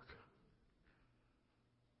God's work.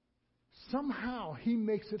 Somehow He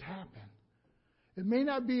makes it happen. It may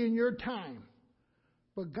not be in your time,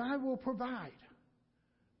 but God will provide.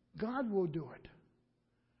 God will do it.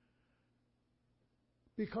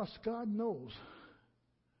 Because God knows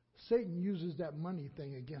Satan uses that money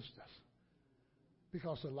thing against us.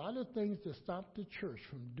 Because a lot of things that stop the church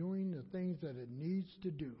from doing the things that it needs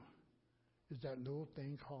to do is that little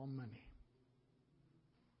thing called money.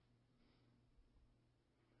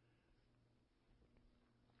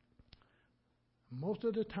 Most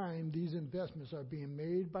of the time, these investments are being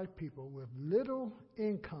made by people with little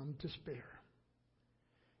income to spare.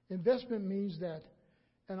 Investment means that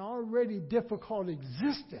an already difficult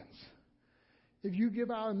existence, if you give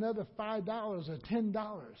out another $5 or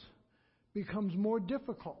 $10, becomes more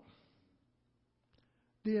difficult.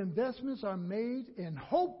 The investments are made in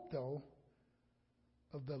hope, though,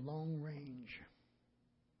 of the long range.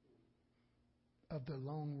 Of the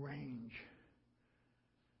long range.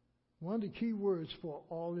 One of the key words for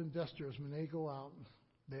all investors when they go out,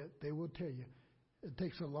 they will tell you, it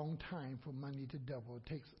takes a long time for money to double. It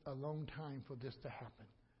takes a long time for this to happen.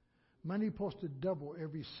 Money is supposed to double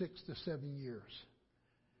every 6 to 7 years.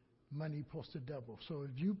 Money is supposed to double. So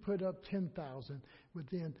if you put up $10,000,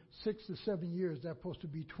 within 6 to 7 years, that's supposed to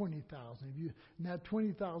be $20,000. And that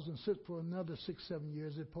 $20,000 sits for another 6, 7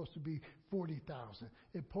 years, it's supposed to be $40,000.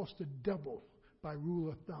 It's supposed to double by rule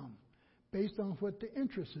of thumb, based on what the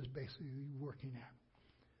interest is basically working at.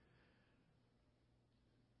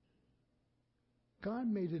 God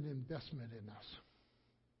made an investment in us.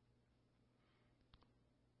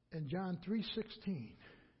 In John 3:16,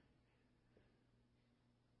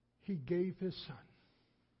 He gave His Son.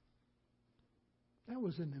 That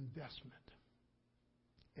was an investment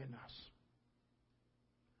in us.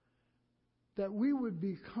 That we would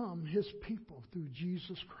become His people through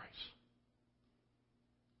Jesus Christ.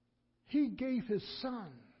 He gave His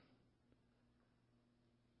Son,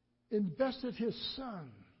 invested His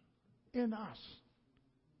Son in us,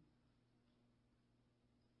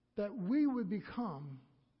 that we would become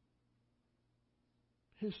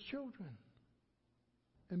His children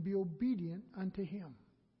and be obedient unto Him.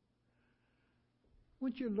 I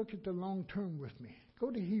want you to look at the long term with me.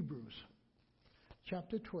 Go to Hebrews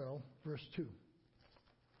chapter 12, verse 2.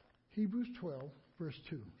 Hebrews 12, verse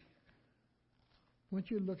 2. I want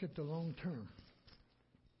you to look at the long term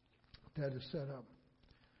that is set up.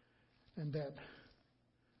 And that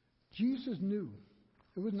Jesus knew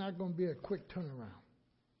it was not going to be a quick turnaround.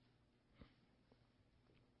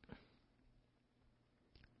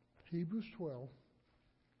 Hebrews 12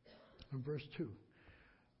 and verse 2.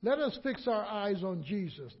 Let us fix our eyes on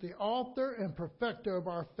Jesus, the author and perfecter of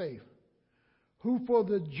our faith, who for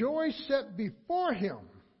the joy set before him,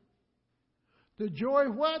 the joy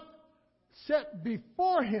what? Set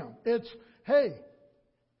before him. It's, hey,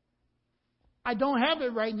 I don't have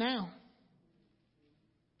it right now.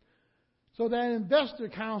 So that investor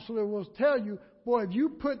counselor will tell you, boy, if you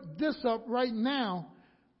put this up right now,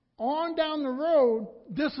 on down the road,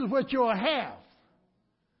 this is what you'll have.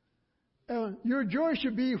 Your joy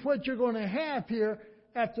should be what you're going to have here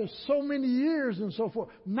after so many years and so forth.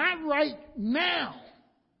 Not right now.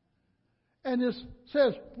 And it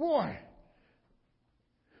says, boy,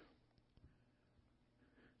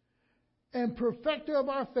 and perfecter of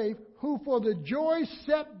our faith, who for the joy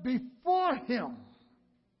set before him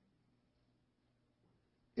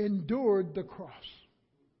endured the cross.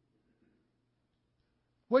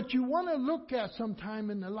 What you want to look at sometime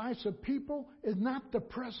in the lives of people is not the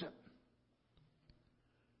present.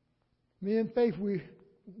 Me and Faith, we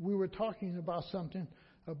were talking about something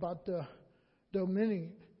about the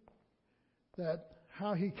Dominic, that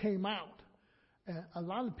how he came out. And a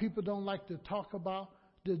lot of people don't like to talk about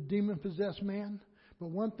this demon-possessed man. But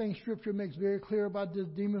one thing Scripture makes very clear about this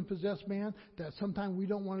demon-possessed man that sometimes we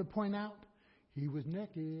don't want to point out, he was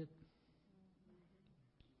naked.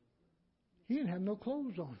 He didn't have no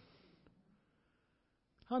clothes on.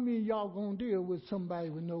 How many of y'all going to deal with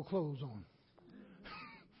somebody with no clothes on?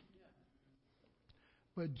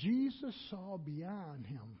 But Jesus saw beyond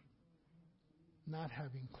him not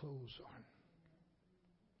having clothes on.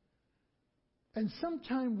 And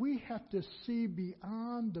sometimes we have to see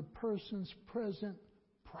beyond the person's present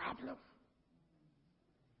problem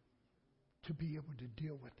to be able to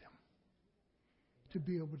deal with them, to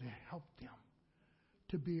be able to help them,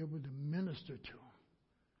 to be able to minister to them.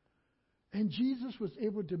 And Jesus was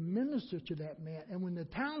able to minister to that man. And when the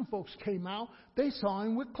town folks came out, they saw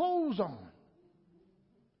him with clothes on.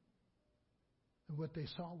 And what they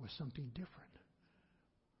saw was something different.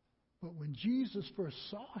 But when Jesus first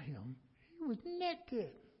saw him, he was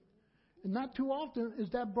naked. And not too often is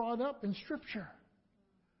that brought up in Scripture.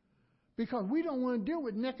 Because we don't want to deal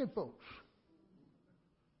with naked folks.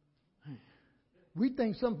 We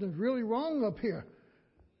think something's really wrong up here.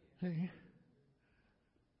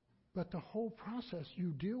 But the whole process,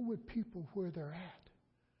 you deal with people where they're at.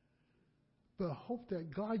 But hope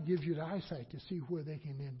that God gives you the eyesight to see where they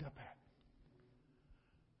can end up at.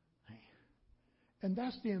 And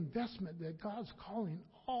that's the investment that God's calling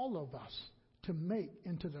all of us to make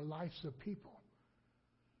into the lives of people.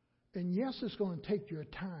 And yes, it's going to take your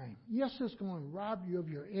time. Yes, it's going to rob you of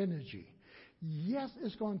your energy. Yes,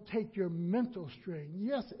 it's going to take your mental strain.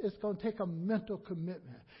 Yes, it's going to take a mental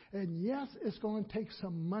commitment. And yes, it's going to take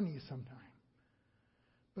some money sometime.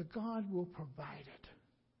 But God will provide it.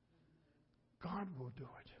 God will do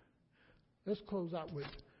it. Let's close out with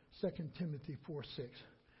 2 Timothy 4:6.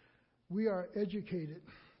 We are educated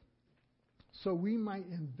so we might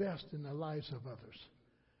invest in the lives of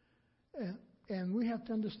others. And we have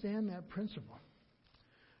to understand that principle.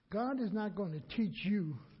 God is not going to teach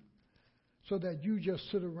you so that you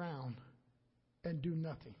just sit around and do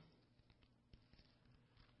nothing.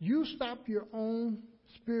 You stop your own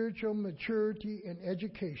spiritual maturity and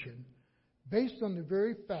education based on the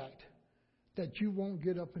very fact that you won't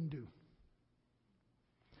get up and do.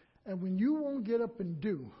 And when you won't get up and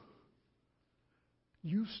do,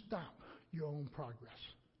 you stop your own progress.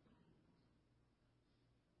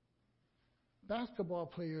 Basketball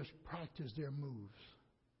players practice their moves.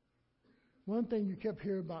 One thing you kept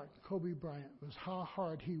hearing about Kobe Bryant was how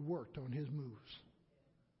hard he worked on his moves.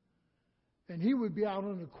 And he would be out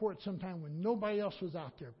on the court sometime when nobody else was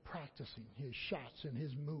out there practicing his shots and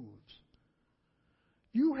his moves.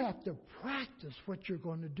 You have to practice what you're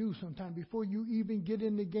going to do sometime before you even get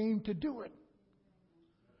in the game to do it.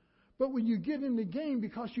 But when you get in the game,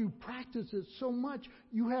 because you practice it so much,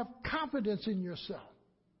 you have confidence in yourself.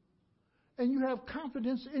 And you have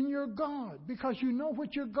confidence in your God because you know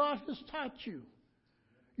what your God has taught you.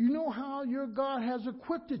 You know how your God has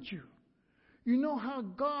equipped you. You know how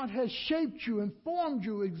God has shaped you and formed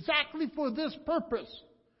you exactly for this purpose.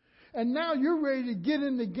 And now you're ready to get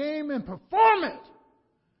in the game and perform it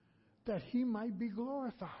that He might be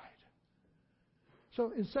glorified.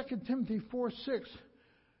 So in 2 Timothy 4:6,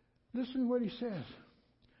 listen what he says.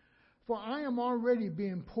 For I am already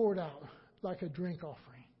being poured out like a drink offering.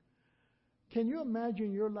 Can you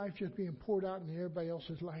imagine your life just being poured out into everybody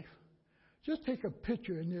else's life? Just take a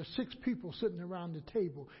picture and there's 6 people sitting around the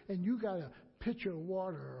table and you got a pitcher of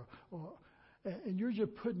water and you're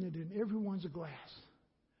just putting it in everyone's glass.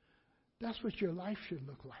 That's what your life should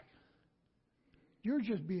look like. You're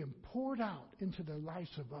just being poured out into the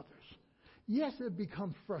lives of others. Yes, it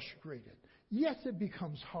becomes frustrated. Yes, it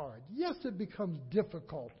becomes hard. Yes, it becomes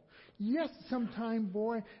difficult. Yes, sometimes,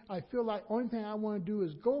 boy, I feel like the only thing I want to do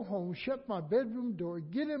is go home, shut my bedroom door,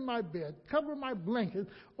 get in my bed, cover my blanket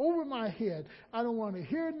over my head. I don't want to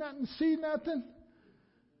hear nothing, see nothing.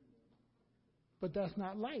 But that's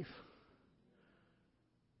not life.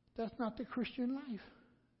 That's not the Christian life.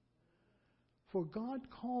 For God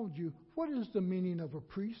called you. What is the meaning of a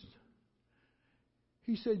priest?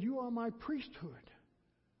 He said, you are my priesthood.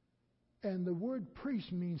 And the word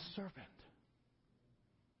priest means servant.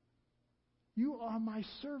 You are my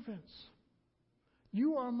servants.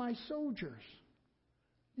 You are my soldiers.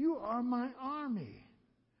 You are my army.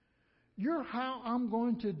 You're how I'm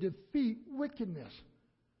going to defeat wickedness,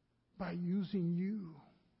 by using you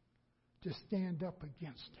to stand up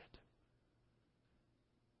against it.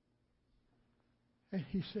 And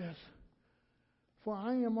he says, for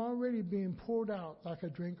I am already being poured out like a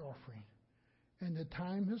drink offering, and the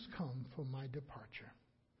time has come for my departure.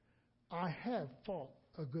 I have fought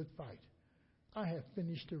a good fight. I have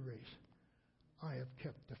finished the race. I have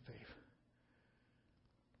kept the faith.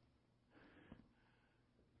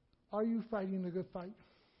 Are you fighting a good fight?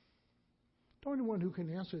 The only one who can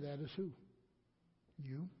answer that is who?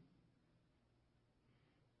 You.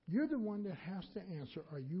 You're the one that has to answer,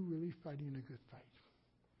 are you really fighting a good fight?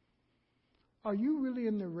 Are you really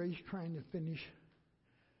in the race trying to finish?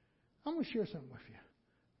 I'm going to share something with you.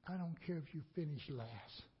 I don't care if you finish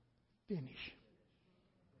last. Finish.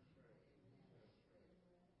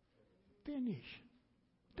 Finish.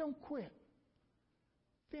 Don't quit.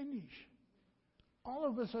 Finish. All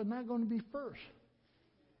of us are not going to be first.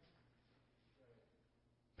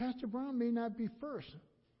 Pastor Brown may not be first.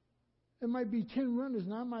 It might be 10 runners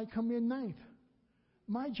and I might come in ninth.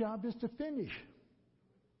 My job is to finish.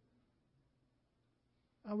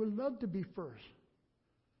 I would love to be first.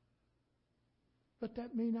 But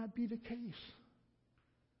that may not be the case.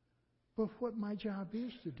 But what my job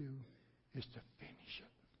is to do is to finish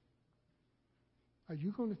it. Are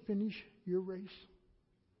you going to finish your race?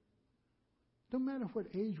 No matter what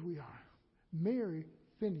age we are, Mary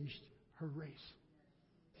finished her race.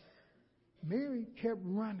 Mary kept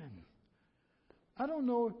running. I don't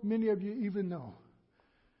know if many of you even know.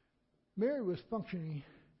 Mary was functioning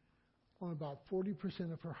on about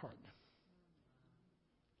 40% of her heart.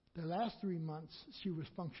 The last 3 months, she was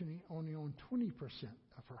functioning only on 20%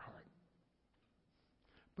 of her heart.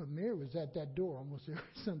 But Mary was at that door almost every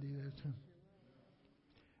Sunday there too.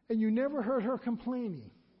 And you never heard her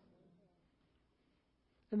complaining.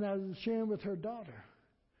 And I was sharing with her daughter,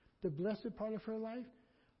 the blessed part of her life,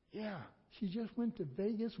 yeah, she just went to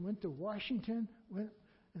Vegas, went to Washington, went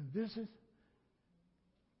and visited.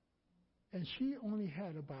 And she only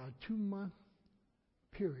had about a 2-month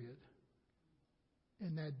period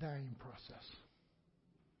in that dying process.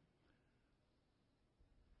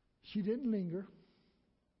 She didn't linger.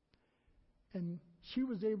 And she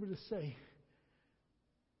was able to say,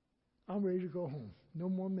 I'm ready to go home. No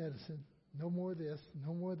more medicine. No more this.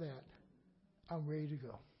 No more that. I'm ready to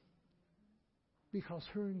go. Because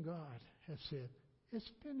her and God have said, it's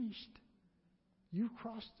finished. You've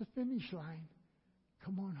crossed the finish line.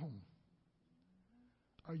 Come on home.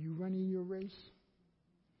 Are you running your race?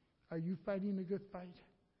 Are you fighting a good fight?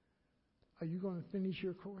 Are you going to finish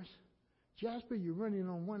your course? Jasper, you're running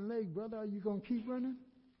on one leg, brother. Are you going to keep running?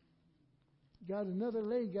 Got another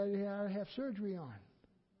leg, got to have surgery on.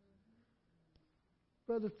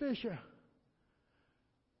 Brother Fisher,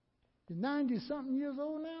 you're 90-something years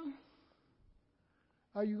old now.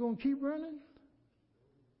 Are you going to keep running?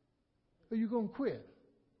 Or are you going to quit?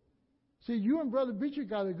 See, you and Brother Beecher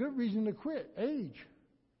got a good reason to quit. Age.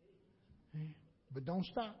 But don't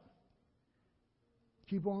stop.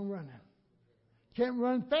 Keep on running. Can't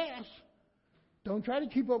run fast. Don't try to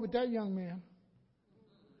keep up with that young man.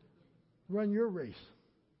 Run your race.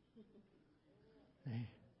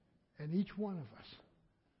 And each one of us,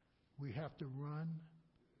 we have to run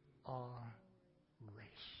our race.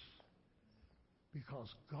 Because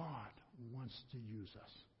God wants to use us.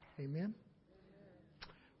 Amen?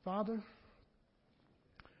 Father,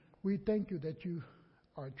 we thank you that you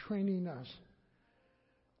are training us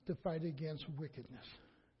to fight against wickedness,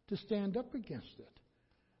 to stand up against it,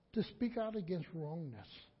 to speak out against wrongness.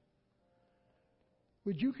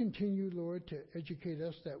 Would you continue, Lord, to educate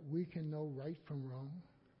us that we can know right from wrong?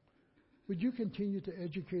 Would you continue to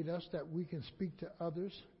educate us that we can speak to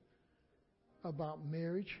others about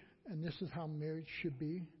marriage, and this is how marriage should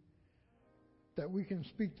be? That we can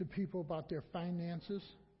speak to people about their finances,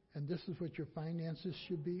 and this is what your finances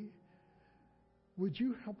should be? Would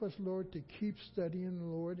you help us, Lord, to keep studying,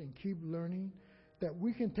 Lord, and keep learning, that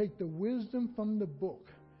we can take the wisdom from the book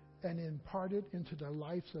and impart it into the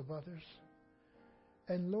lives of others?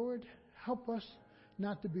 And Lord, help us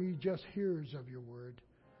not to be just hearers of your word,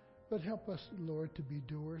 but help us, Lord, to be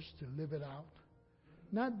doers, to live it out.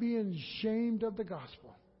 Not being ashamed of the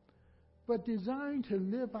gospel, but designed to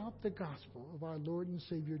live out the gospel of our Lord and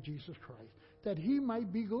Savior Jesus Christ, that he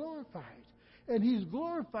might be glorified. And he's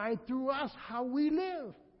glorified through us, how we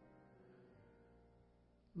live.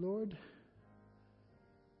 Lord,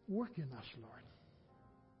 work in us, Lord.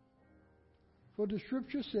 For the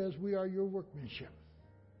scripture says we are your workmanship.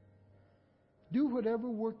 Do whatever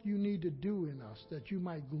work you need to do in us, that you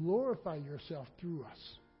might glorify yourself through us.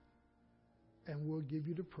 And we'll give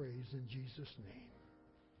you the praise in Jesus' name.